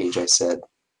page I said,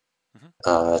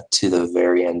 to the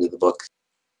very end of the book.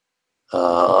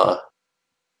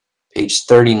 Page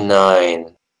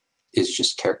 39 is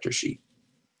just character sheet.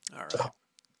 All right. So,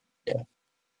 yeah.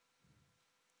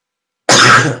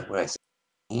 What I say?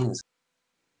 18 is,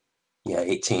 yeah,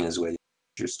 18 is where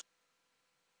just.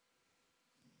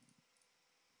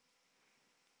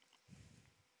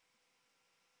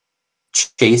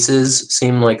 Chases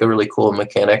seem like a really cool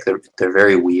mechanic. They're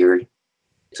very weird.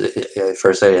 At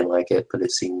first, I didn't like it, but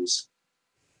it seems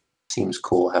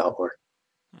cool how it works.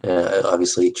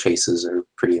 Obviously, chases are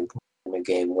pretty important in a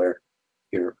game where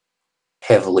you're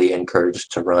heavily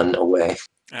encouraged to run away.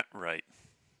 Right.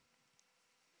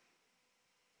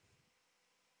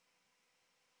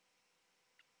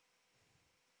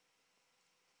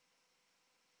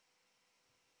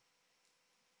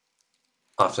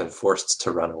 Often forced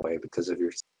to run away because of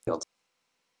your skills.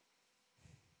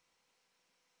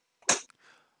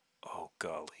 Oh,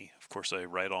 golly. Of course, I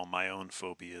write all my own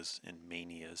phobias and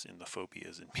manias in the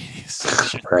phobias and manias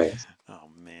section. Right. Oh,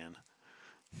 man.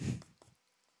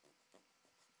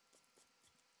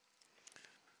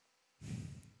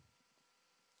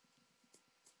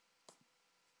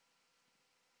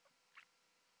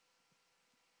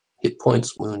 Hit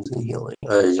points, wounds, and healing.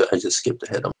 I just skipped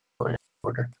ahead. I'm going in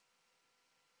order.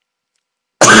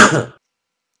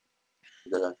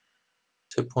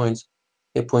 Hit points.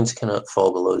 Hit points cannot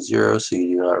fall below 0, so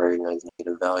you do not recognize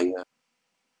negative value.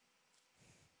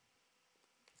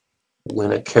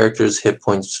 When a character's hit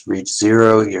points reach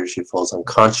 0, he or she falls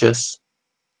unconscious,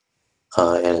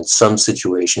 and in some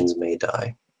situations may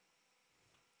die.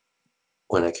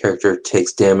 When a character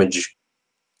takes damage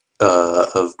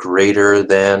of greater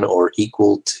than or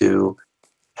equal to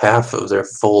half of their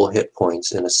full hit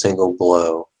points in a single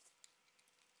blow,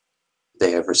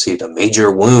 they have received a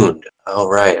major wound. All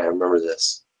right, I remember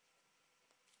this.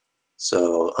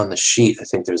 So on the sheet, I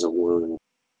think there's a wound.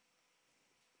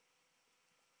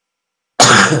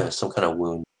 Some kind of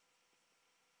wound.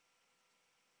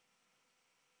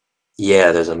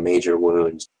 Yeah, there's a major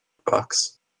wound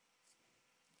box.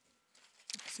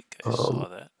 I think I saw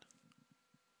that.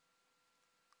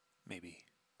 Maybe.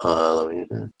 Oh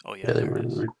yeah, there it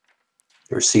is. They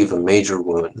receive a major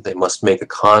wound. They must make a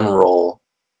con roll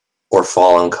or or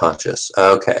fall unconscious.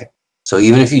 Okay. So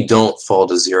even if you don't fall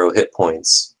to 0 hit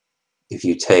points, if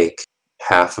you take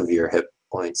half of your hit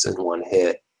points in one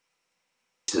hit,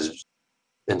 which is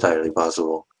entirely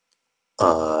possible,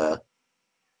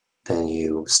 then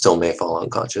you still may fall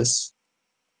unconscious.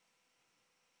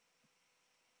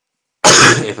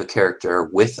 If a character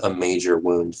with a major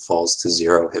wound falls to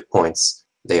 0 hit points,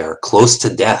 they are close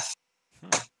to death,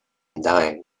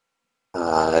 dying.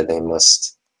 They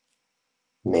must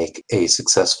make a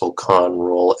successful con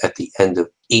roll at the end of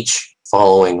each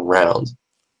following round.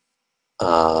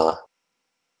 And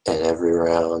every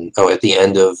round, at the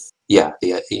end of, at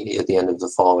the end of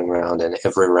the following round and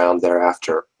every round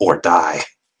thereafter, or die.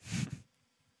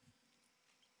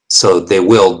 So they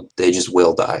just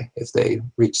will die if they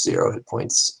reach 0 hit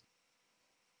points,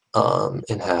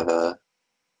 and have a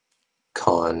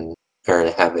con, or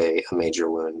have a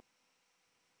major wound.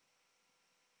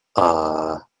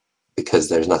 Because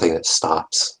there's nothing that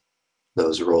stops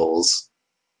those rolls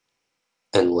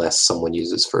unless someone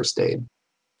uses first aid.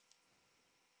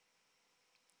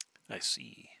 I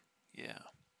see. Yeah.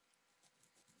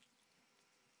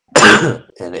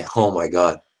 And oh my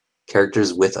god,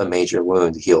 characters with a major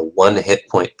wound heal 1 hit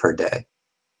point per day.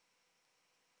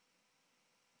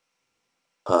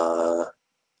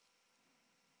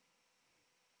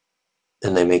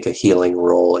 And they make a healing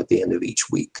roll at the end of each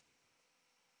week.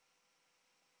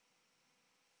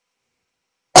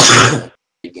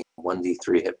 You gain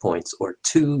 1d3 hit points or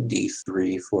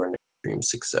 2d3 for an extreme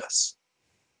success.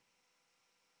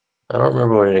 I don't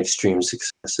remember what an extreme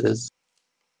success is.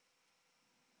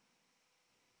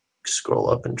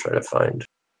 Scroll up and try to find.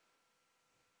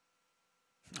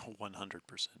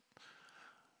 100%.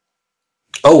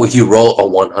 Oh, if you roll a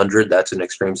 100, that's an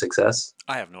extreme success?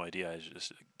 I have no idea.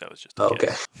 That was just a Okay.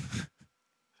 guess.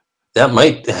 That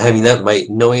might,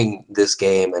 knowing this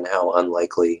game and how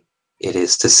unlikely it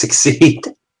is to succeed,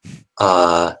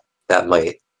 that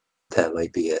might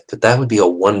be it. But that would be a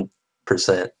 1%.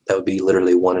 That would be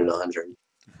literally 1 in 100.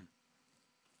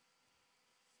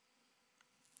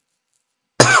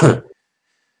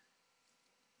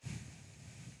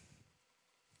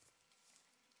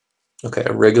 Okay,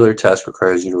 a regular task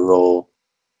requires you to roll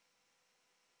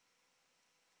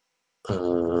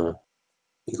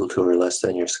equal to or less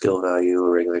than your skill value. A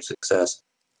regular success.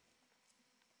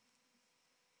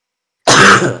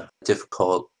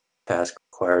 Difficult task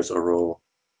requires a roll.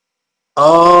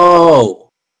 Oh,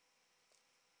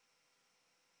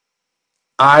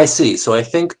 I see. So I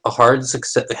think a hard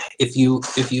success. If you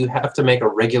have to make a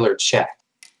regular check,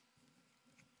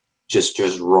 just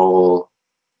roll.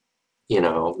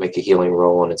 Make a healing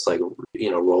roll, and it's like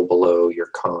roll below your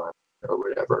con or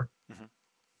whatever. Mm-hmm.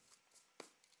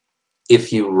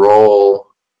 If you roll,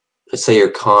 let's say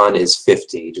your con is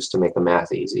 50, just to make the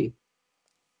math easy.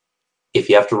 If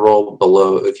you have to roll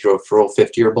below, if you roll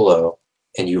 50 or below,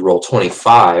 and you roll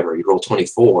 25 or you roll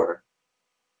 24,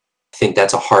 I think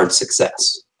that's a hard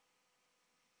success.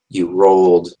 You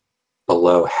rolled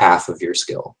below half of your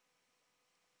skill.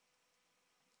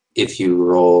 If you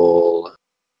roll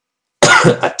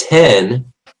a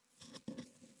 10,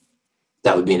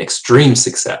 that would be an extreme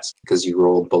success because you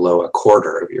rolled below a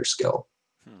quarter of your skill.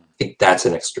 I think that's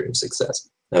an extreme success.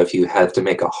 Now, if you have to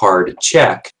make a hard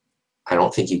check, I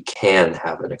don't think you can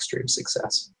have an extreme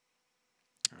success.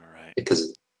 All right.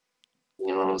 Because, you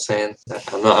know what I'm saying?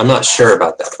 I'm not sure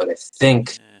about that, but I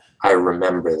think I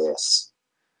remember this.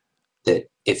 That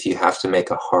if you have to make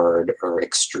a hard or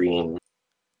extreme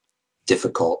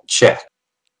difficult check,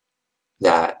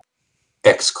 that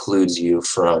excludes you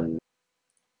from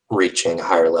reaching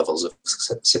higher levels of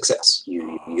success.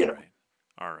 You know.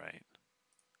 All right.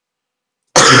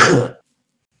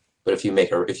 But if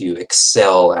you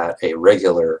excel at a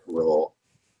regular roll,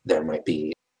 there might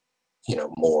be,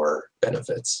 more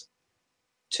benefits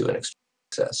to an extreme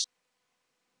success.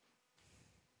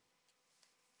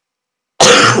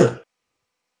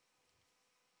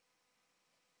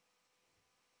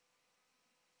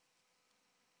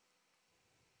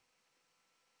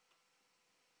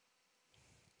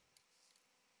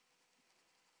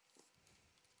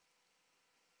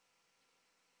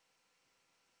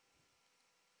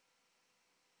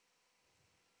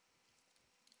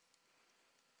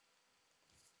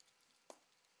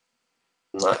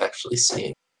 I'm not actually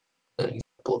seeing an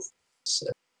example of this.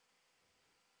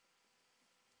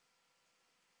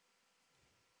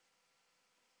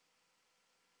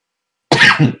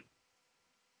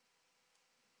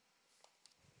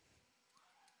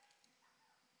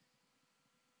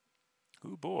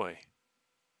 Oh boy.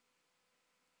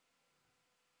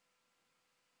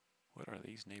 What are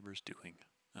these neighbors doing?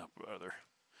 Oh, brother.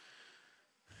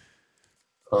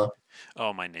 Huh?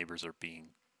 Oh, my neighbors are being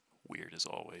weird as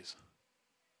always.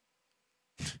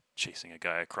 Chasing a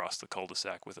guy across the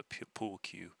cul-de-sac with a pool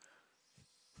cue.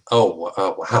 Oh,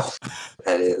 wow.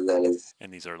 That is.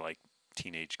 And these are like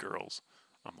teenage girls.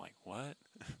 I'm like, what?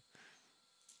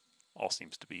 All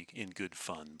seems to be in good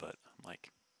fun, but I'm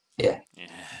like, Yeah.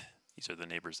 These are the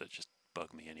neighbors that just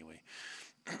bug me anyway.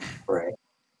 Right.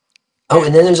 Oh,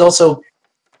 and then there's also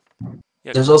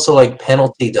like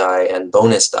penalty die and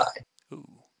bonus die. Ooh.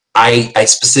 I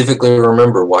specifically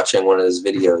remember watching one of those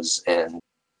videos and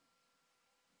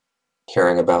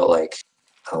hearing about, like,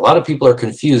 a lot of people are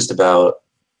confused about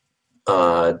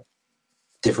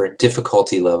different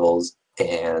difficulty levels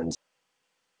and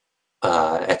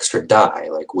extra die,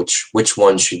 like which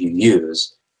one should you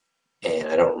use? And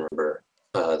I don't remember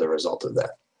the result of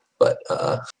that, but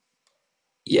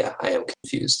yeah, I am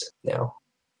confused now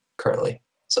currently.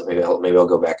 So maybe I'll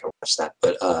go back and watch that.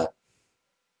 But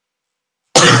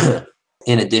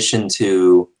in addition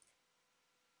to,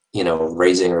 you know,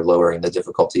 raising or lowering the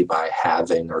difficulty by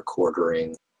halving or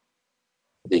quartering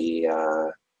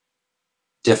the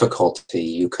difficulty,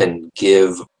 you can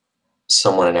give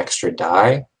someone an extra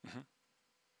die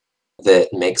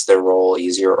that makes their roll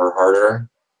easier or harder.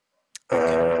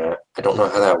 I don't know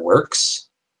how that works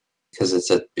because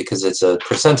it's a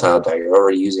percentile die. You're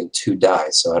already using 2 die,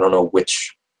 so I don't know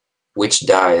which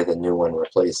die the new one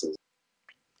replaces.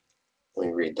 Let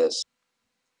me read this.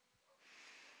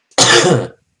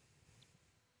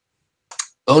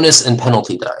 Bonus and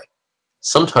penalty die.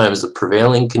 Sometimes the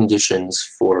prevailing conditions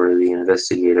for the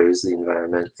investigators, the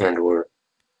environment, and/or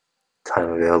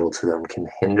time available to them can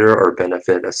hinder or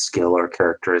benefit a skill or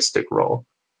characteristic roll.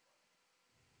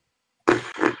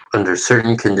 Under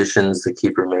certain conditions, the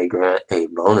keeper may grant a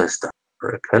bonus die or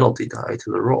a penalty die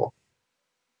to the roll.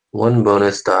 1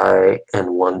 bonus die and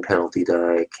 1 penalty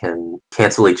die can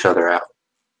cancel each other out.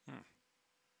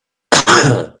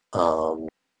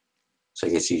 So I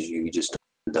guess you just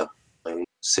end up playing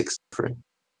 6 different.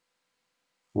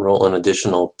 Roll an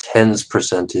additional 10s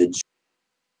percentage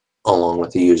along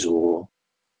with the usual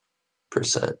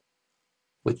percent.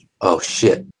 Which, oh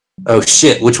shit,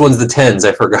 which one's the 10s?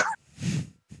 I forgot.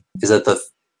 Is that the?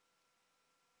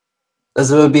 That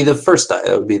would be the first die.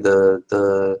 That would be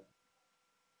the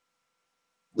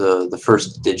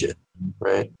first digit,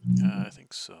 right? I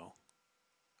think so.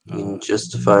 You can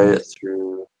justify it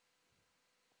through.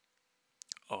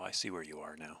 Oh, I see where you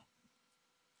are now.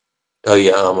 Oh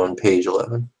yeah, I'm on page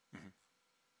 11.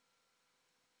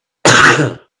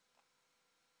 Trying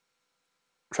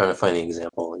to find the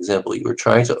example. You were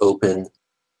trying to open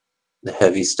the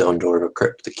heavy stone door of a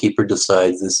crypt. The keeper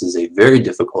decides this is a very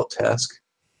difficult task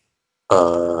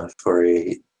for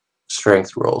a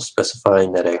strength roll,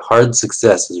 specifying that a hard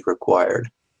success is required.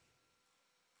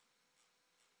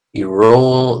 You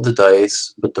roll the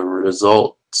dice, but the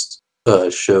result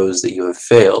shows that you have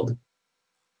failed,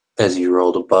 as you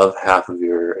rolled above half of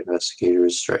your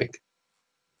investigator's strength.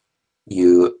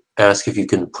 You ask if you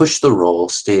can push the roll,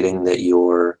 stating that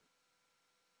you're...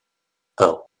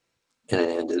 Oh, and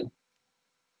it ended.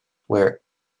 Where?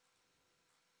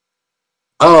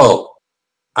 Oh,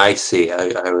 I see.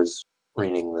 I was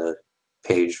reading the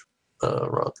page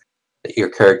wrong. That your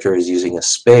character is using a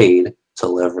spade to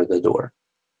lever the door.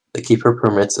 The keeper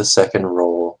permits a second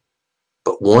roll,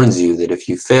 but warns you that if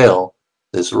you fail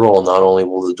this roll, not only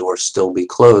will the door still be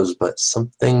closed, but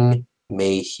something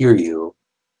may hear you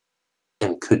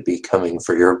and could be coming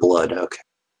for your blood. Okay.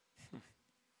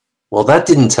 Well, that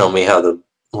didn't tell me how the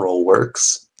roll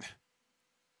works.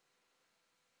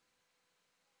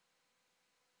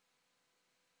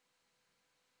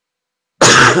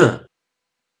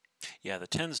 Yeah, the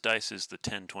 10s dice is the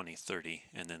 10, 20, 30,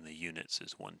 and then the units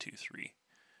is 1, 2, 3.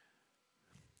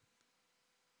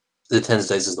 The 10s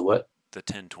dice is the what? The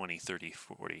 10, 20, 30,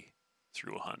 40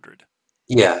 through 100.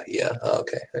 Yeah. Oh,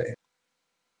 okay. Right.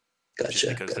 Gotcha.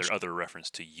 Just because their other reference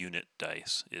to unit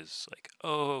dice is like,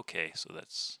 oh, okay, so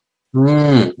that's...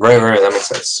 Right, that makes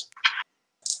sense.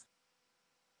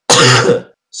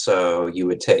 So you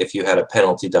would take, if you had a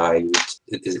penalty die,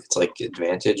 it's like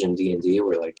advantage in D&D,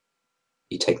 where like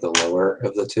you take the lower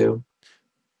of the two.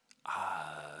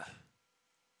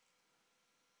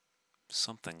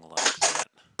 Something like that.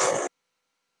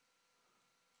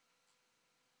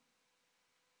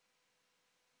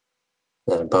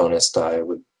 Then a bonus die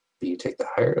would be you take the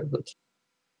higher of the two.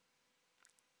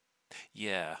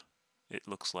 Yeah, it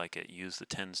looks like it used the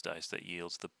 10s dice that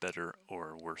yields the better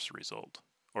or worse result.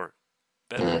 Or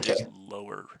better is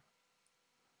lower.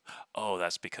 Oh,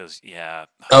 that's because, yeah.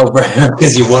 Oh, right,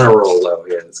 because you want to roll low.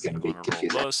 Yeah, it's going to be confusing.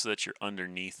 Roll low so that you're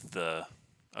underneath the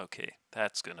Okay,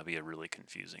 that's going to be a really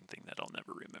confusing thing that I'll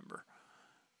never remember.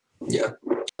 Yeah,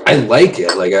 I like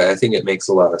it. Like I think it makes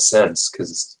a lot of sense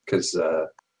because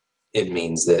it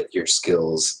means that your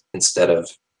skills, instead of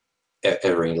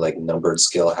every like numbered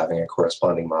skill having a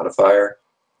corresponding modifier,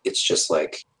 it's just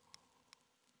like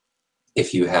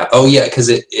if you have because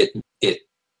it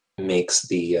makes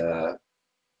the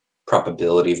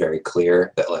probability very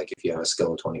clear that like if you have a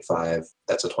skill of 25,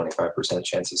 that's a 25%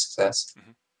 chance of success.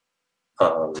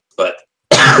 But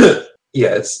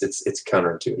yeah, it's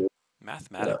counterintuitive.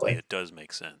 Mathematically, it does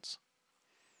make sense.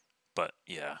 But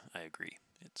yeah, I agree.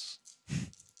 It's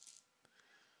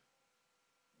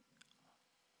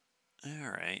all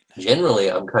right.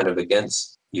 Generally, I'm kind of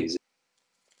against using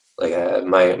like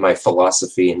my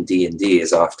philosophy in D&D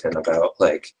is often about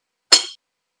like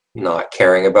not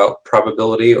caring about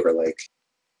probability or like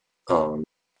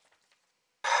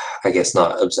I guess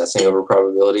not obsessing over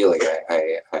probability. Like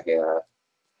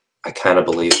I kind of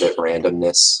believe that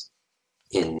randomness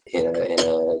in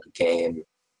a game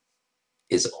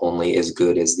is only as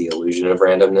good as the illusion of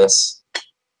randomness.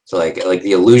 So like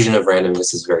the illusion of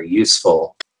randomness is very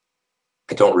useful.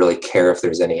 I don't really care if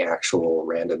there's any actual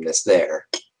randomness there,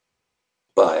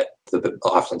 but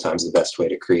oftentimes the best way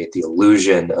to create the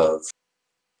illusion of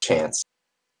chance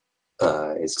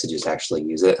is to just actually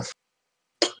use it.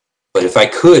 But if I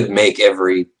could make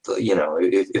every,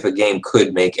 if a game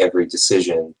could make every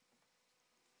decision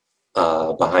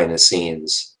behind the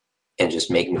scenes and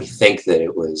just make me think that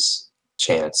it was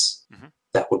chance,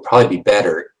 that would probably be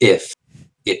better if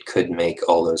it could make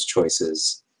all those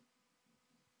choices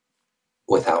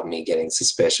without me getting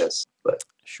suspicious. But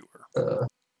sure,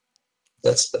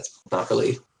 that's not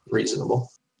really reasonable.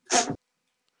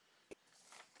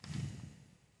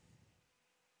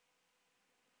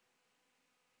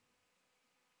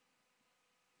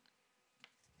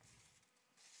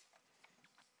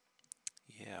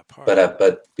 Yeah, but I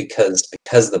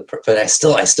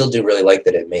still do really like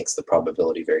that it makes the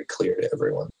probability very clear to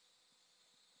everyone,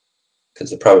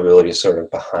 because the probability is sort of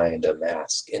behind a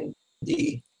mask in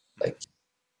D. Like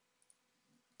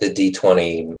the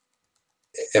D20,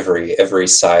 every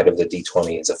side of the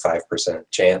D20 is a 5%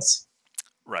 chance.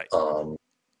 Right.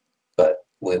 But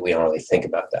we don't really think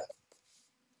about that.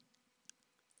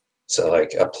 So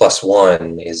like a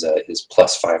 +1 is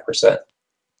plus 5%.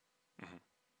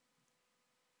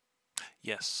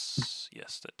 Yes,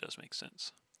 that does make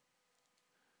sense.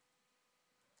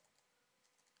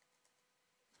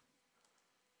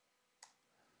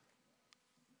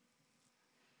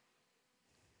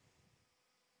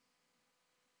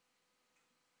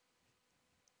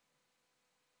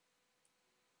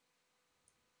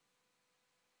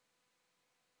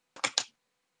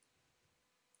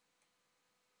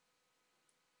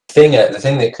 The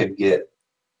thing that could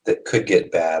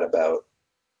get bad about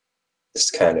this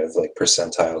kind of like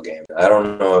percentile game. I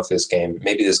don't know if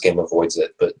maybe this game avoids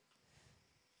it, but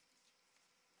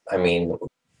I mean,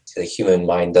 the human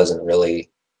mind doesn't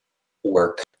really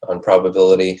work on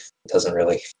probability.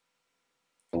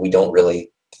 We don't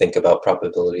really think about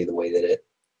probability the way that it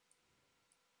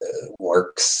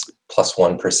works.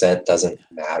 +1% doesn't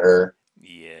matter.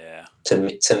 Yeah.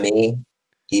 To me,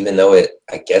 even though it,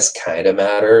 I guess, kind of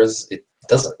matters, it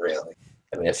doesn't really.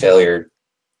 I mean, a failure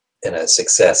and a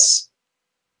success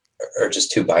are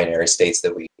just two binary states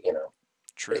that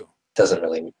True. It doesn't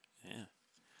really. Yeah.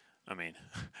 I mean,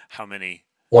 how many?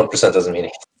 1% doesn't mean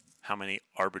anything. How many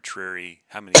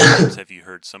times have you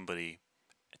heard somebody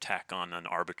tack on an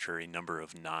arbitrary number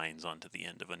of 9s onto the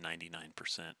end of a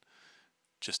 99%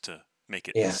 just to make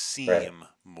it seem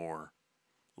more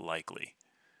likely?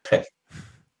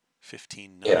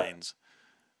 15 nines.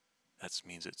 That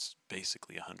means it's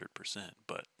basically 100%,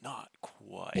 but not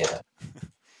quite. Yeah.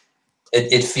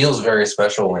 It feels very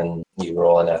special when you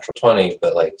roll a natural 20,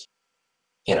 but like,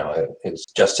 it's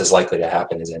just as likely to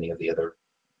happen as any of the other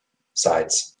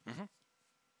sides.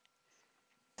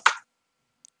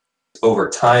 Over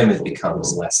time, it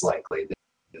becomes less likely than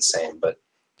the same, but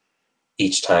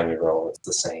each time you roll, it's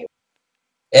the same.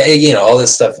 All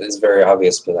this stuff is very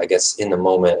obvious, but I guess in the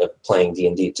moment of playing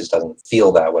D&D, it just doesn't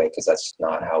feel that way because that's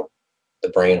not how the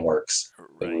brain works.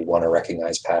 Right. We want to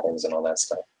recognize patterns and all that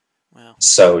stuff. Well.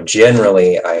 So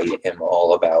generally, I am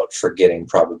all about forgetting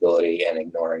probability and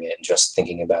ignoring it and just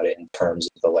thinking about it in terms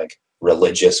of the like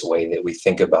religious way that we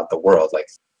think about the world. Like,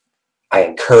 I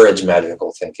encourage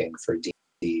magical thinking for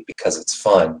D&D because it's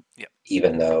fun,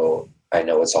 even though I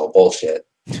know it's all bullshit.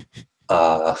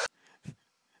 But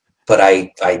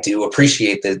I do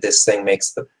appreciate that this thing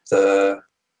makes the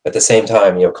at the same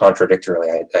time, contradictorily,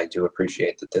 I do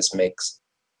appreciate that this makes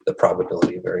the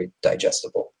probability very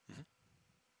digestible.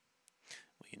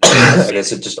 I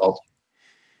guess it just all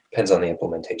depends on the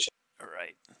implementation.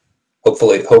 Right.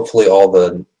 Hopefully all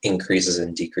the increases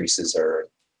and decreases are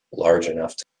large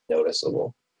enough to be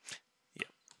noticeable. Yep.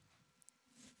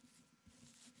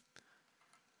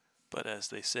 But as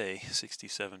they say,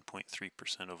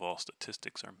 67.3% of all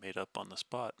statistics are made up on the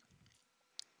spot.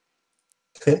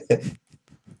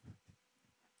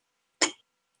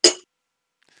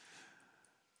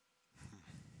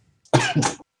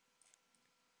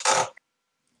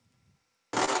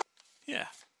 Yeah.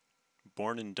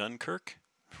 Born in Dunkirk,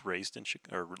 raised in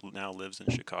or now lives in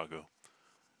Chicago.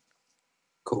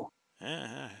 Cool.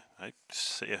 I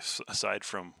say aside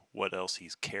from what else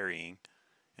he's carrying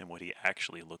and what he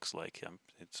actually looks like,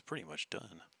 it's pretty much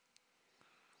done.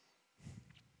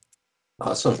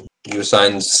 Awesome. You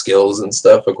assign skills and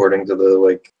stuff according to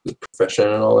the profession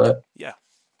and all that? Yeah.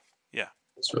 Yeah.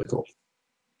 That's really cool.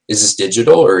 Is this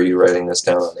digital, or are you writing this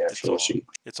down on the actual sheet?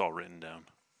 It's all written down.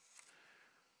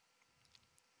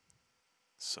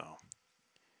 So,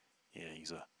 yeah,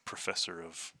 he's a professor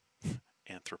of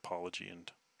anthropology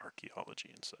and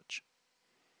archaeology and such.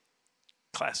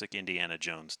 Classic Indiana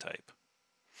Jones type.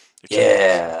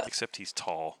 Except he's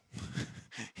tall.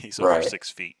 He's over 6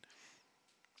 feet.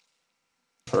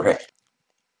 Right.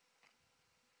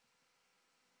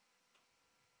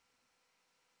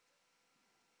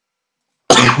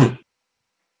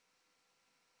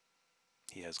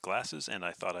 He has glasses, and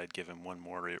I thought I'd give him one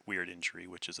more weird injury,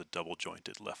 which is a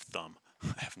double-jointed left thumb.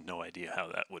 I have no idea how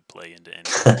that would play into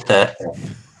anything.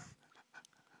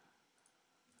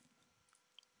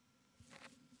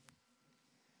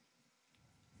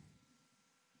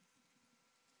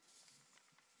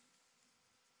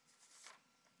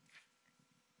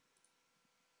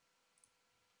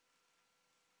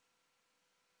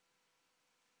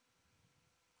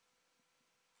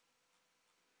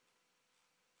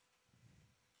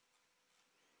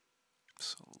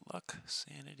 So luck,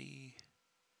 sanity.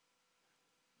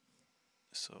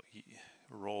 So you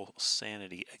roll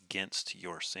sanity against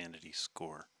your sanity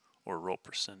score, or roll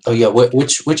percent. Oh yeah,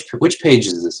 which page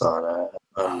is this on?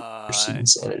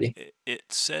 Sanity. It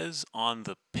says on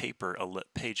the paper,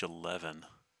 page 11.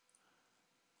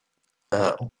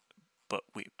 Oh. But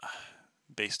we,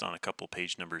 based on a couple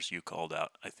page numbers you called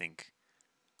out, I think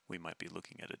we might be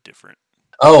looking at a different.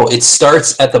 Oh, it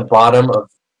starts at the bottom of.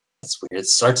 That's weird. It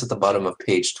starts at the bottom of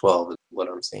page 12. Is what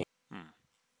I'm seeing.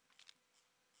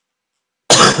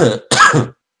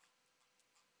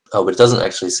 Oh, but it doesn't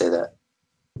actually say that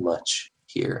much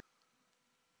here.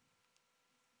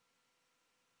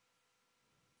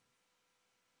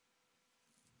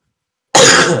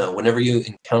 Whenever you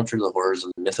encounter the horrors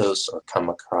of the mythos or come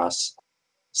across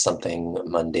something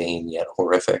mundane yet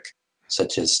horrific,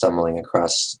 such as stumbling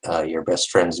across your best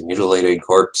friend's mutilated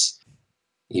corpse,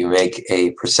 you make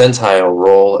a percentile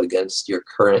roll against your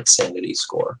current sanity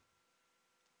score.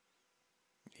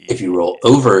 If you roll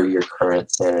over your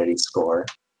current sanity score,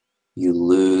 you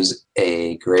lose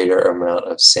a greater amount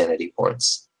of sanity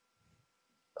points.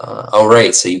 Oh,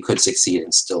 right, so you could succeed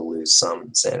and still lose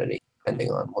some sanity,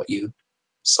 depending on what you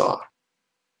saw.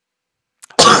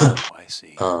 Oh, I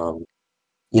see.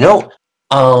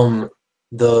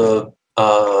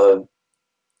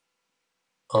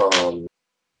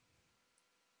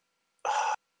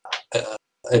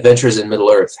 The Adventures in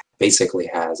Middle-earth basically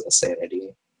has a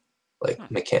sanity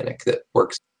mechanic that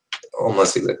works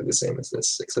almost exactly the same as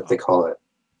this, except they call it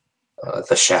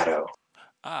the shadow.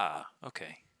 Ah,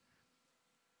 okay.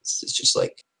 It's just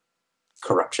like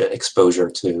corruption, exposure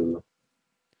to,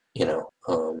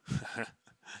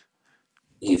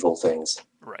 evil things.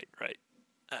 Right.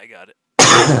 I got it.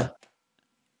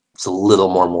 It's a little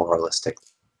more moralistic.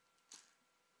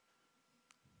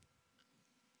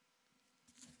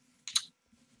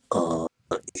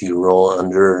 If you roll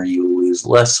under, you lose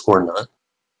less or none.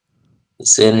 The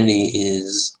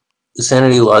sanity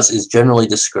loss is generally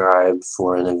described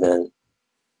for an event.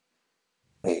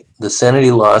 The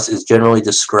sanity loss is generally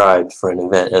described for an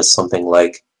event as something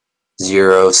like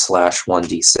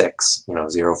 0/1d6.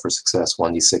 0 for success,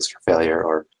 1d6 for failure,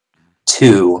 or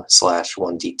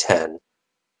 2/1d10.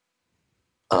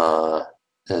 The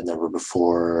number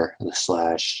before the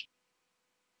slash,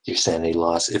 your sanity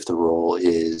loss if the roll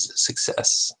is a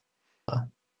success.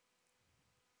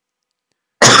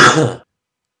 An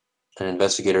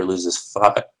investigator loses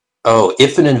 5. Oh,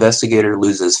 if an investigator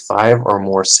loses 5 or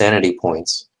more sanity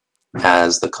points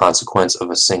as the consequence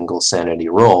of a single sanity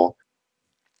roll,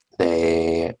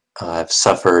 they have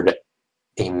suffered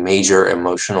a major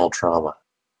emotional trauma.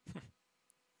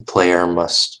 The player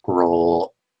must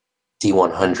roll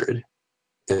D100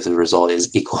 if the result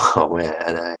is equal. Oh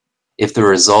man! If the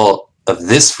result of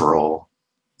this roll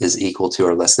is equal to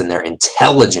or less than their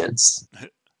intelligence.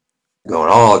 Going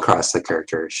all across the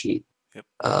character sheet. Yep.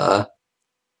 The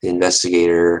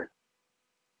investigator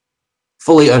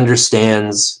fully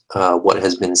understands what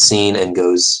has been seen and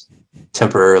goes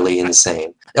temporarily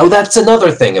insane. Oh, that's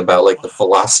another thing about like the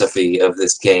philosophy of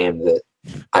this game that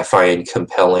I find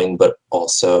compelling, but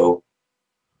also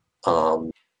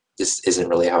this isn't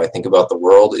really how I think about the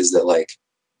world, is that like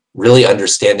really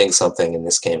understanding something in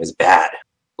this game is bad.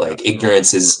 Like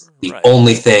ignorance is the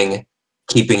only thing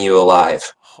keeping you alive.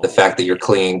 The fact that you're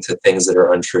clinging to things that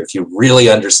are untrue. If you really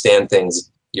understand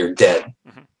things, you're dead.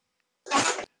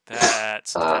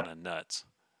 That's kind of nuts.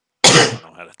 I don't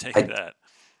know how to take that.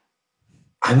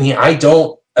 I mean, I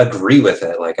don't agree with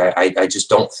it. Like, I just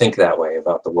don't think that way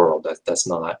about the world. That's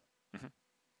not.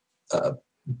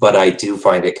 But I do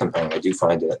find it compelling. I do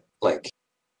find it like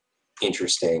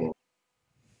interesting.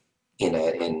 In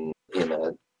a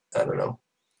I don't know.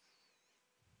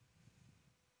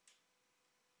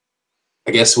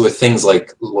 I guess with things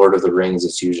like Lord of the Rings,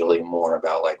 it's usually more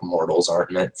about like mortals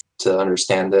aren't meant to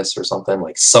understand this or something.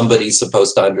 Like somebody's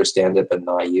supposed to understand it, but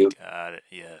not you. Got it.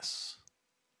 Yes.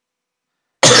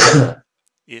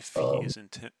 If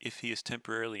he is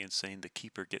temporarily insane, the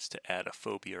keeper gets to add a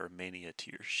phobia or mania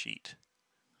to your sheet,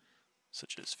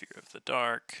 such as fear of the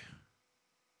dark,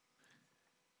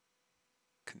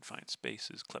 confined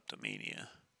spaces, kleptomania.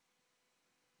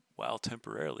 While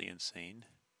temporarily insane,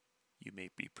 you may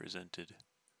be presented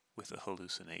with a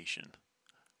hallucination.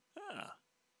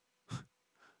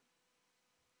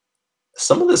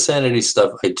 Some of the sanity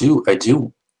stuff, I do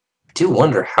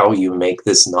wonder how you make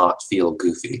this not feel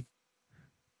goofy.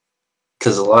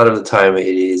 Because a lot of the time it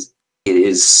is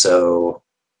so,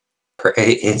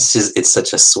 it's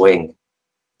such a swing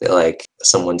that like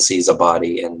someone sees a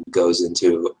body and goes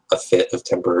into a fit of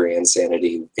temporary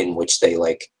insanity in which they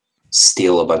like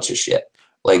steal a bunch of shit.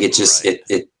 Like it just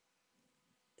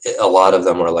a lot of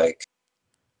them are like,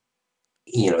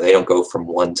 they don't go from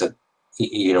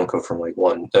you don't go from like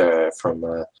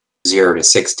from 0 to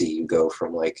 60. You go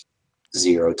from like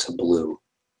 0 to blue.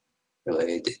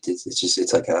 Really,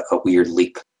 it's like a weird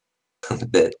leap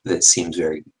that seems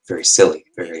very, very silly.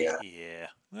 Very yeah.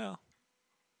 Well,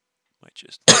 might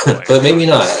just. But maybe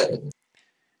not.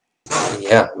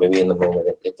 Yeah, maybe in the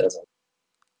moment it doesn't.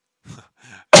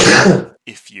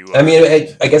 If you. I mean,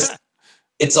 I guess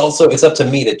it's up to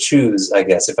me to choose. I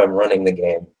guess if I'm running the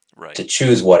game, to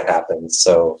choose what happens.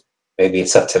 So maybe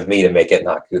it's up to me to make it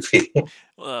not goofy.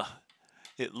 Well,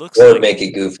 it looks or like make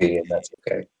it goofy, and that's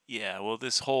okay. Yeah, well,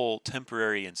 this whole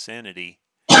temporary insanity,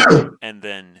 and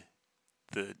then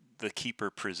the keeper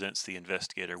presents the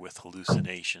investigator with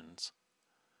hallucinations.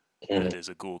 That is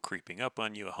a ghoul creeping up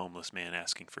on you, a homeless man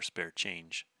asking for spare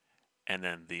change, and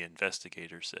then the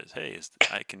investigator says, "Hey,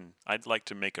 I'd like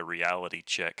to make a reality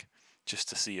check just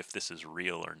to see if this is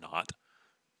real or not."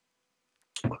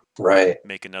 Right.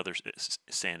 Make another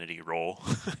sanity roll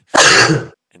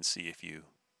and see if you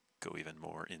go even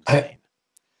more insane.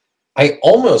 I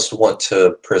almost want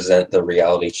to present the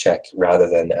reality check rather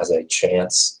than as a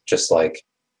chance, just like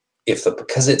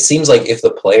because it seems like if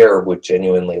the player would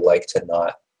genuinely like to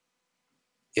not,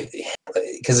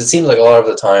 because it seems like a lot of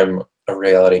the time a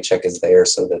reality check is there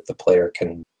so that the player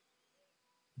can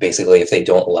basically, if they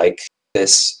don't like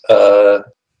this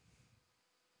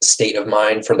state of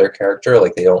mind for their character,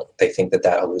 like they think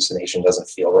that hallucination doesn't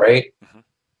feel right.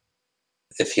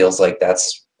 It feels like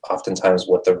that's oftentimes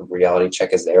what the reality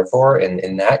check is there for, and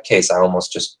in that case I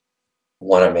almost just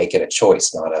want to make it a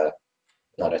choice, not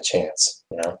a chance,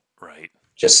 Right.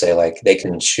 Just say like they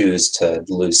can choose to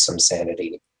lose some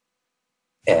sanity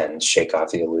and shake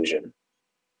off the illusion.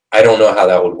 I don't know how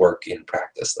that would work in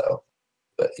practice though,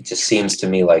 but it just seems to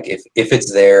me like if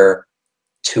it's there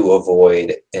to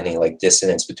avoid any like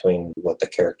dissonance between what the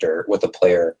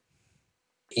player,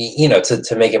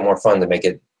 to make it more fun, to make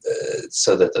it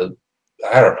so that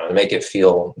make it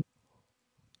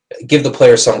give the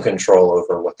player some control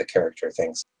over what the character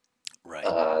thinks. Right.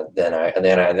 Then I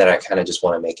kind of just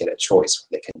want to make it a choice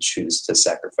where they can choose to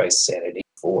sacrifice sanity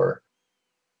for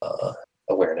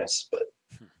awareness, but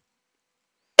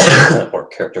or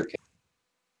character.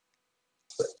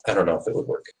 But I don't know if it would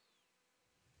work.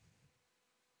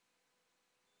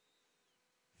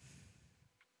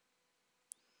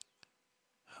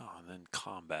 Oh, and then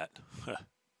combat,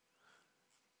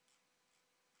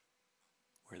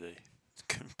 where they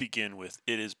can begin with,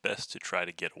 "It is best to try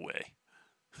to get away."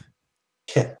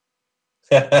 Yeah.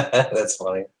 That's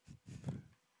funny.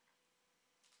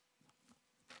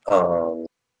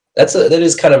 That's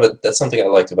something I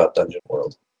liked about Dungeon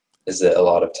World, is that a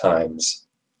lot of times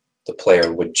the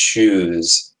player would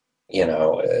choose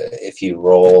if you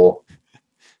roll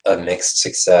a mixed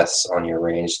success on your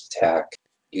ranged attack,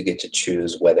 you get to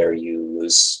choose whether you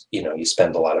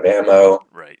spend a lot of ammo,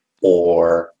 Right.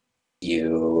 or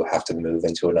you have to move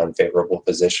into an unfavorable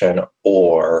position,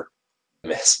 or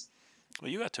miss. Well,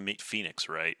 you got to meet Phoenix,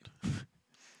 right?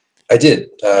 I did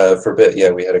for a bit. Yeah,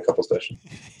 we had a couple sessions.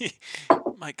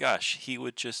 My gosh, he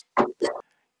would just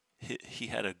he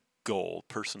had a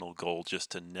personal goal,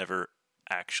 just to never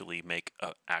actually make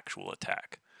an actual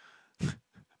attack.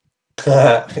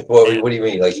 What do you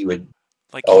mean? Like he would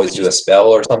He always would do a just spell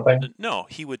or something? no,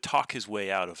 he would talk his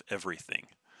way out of everything.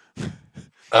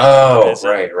 Oh, As in,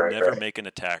 right. never make an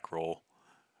attack roll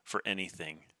for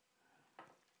anything.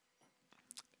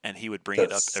 And he would bring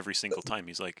it up every single time.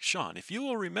 He's like, Sean, if you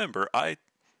will remember, I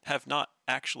have not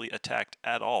actually attacked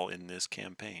at all in this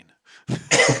campaign.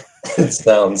 It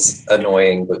sounds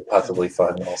annoying, but possibly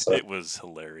fun also. It was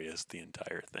hilarious, the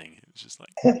entire thing. It was just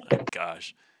like, oh my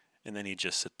gosh. And then he'd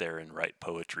just sit there and write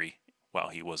poetry while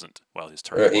his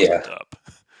turn wasn't up.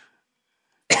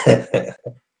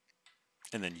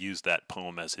 And then use that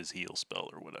poem as his heal spell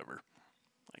or whatever.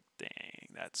 Like, dang,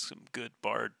 that's some good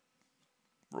bard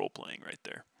role-playing right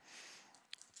there.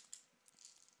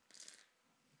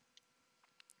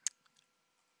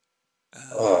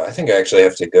 Oh, I think I actually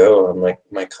have to go. I'm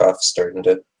my cough's starting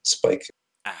to spike.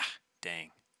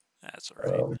 Dang, that's all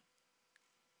right.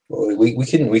 Well, we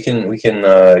can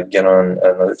get on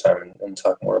another time and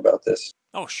talk more about this.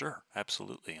 Oh, sure,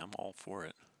 absolutely, I'm all for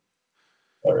it.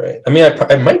 All right. I mean,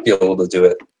 I might be able to do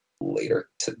it later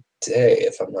today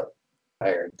if I'm not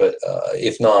tired, but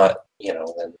if not,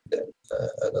 then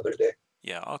another day.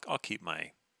 Yeah, I'll keep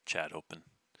my chat open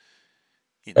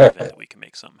in the event that we can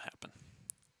make something happen.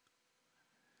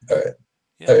 All right.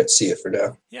 Yeah. All right. See you for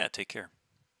now. Yeah. Take care.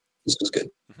 This was good.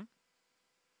 Mm-hmm.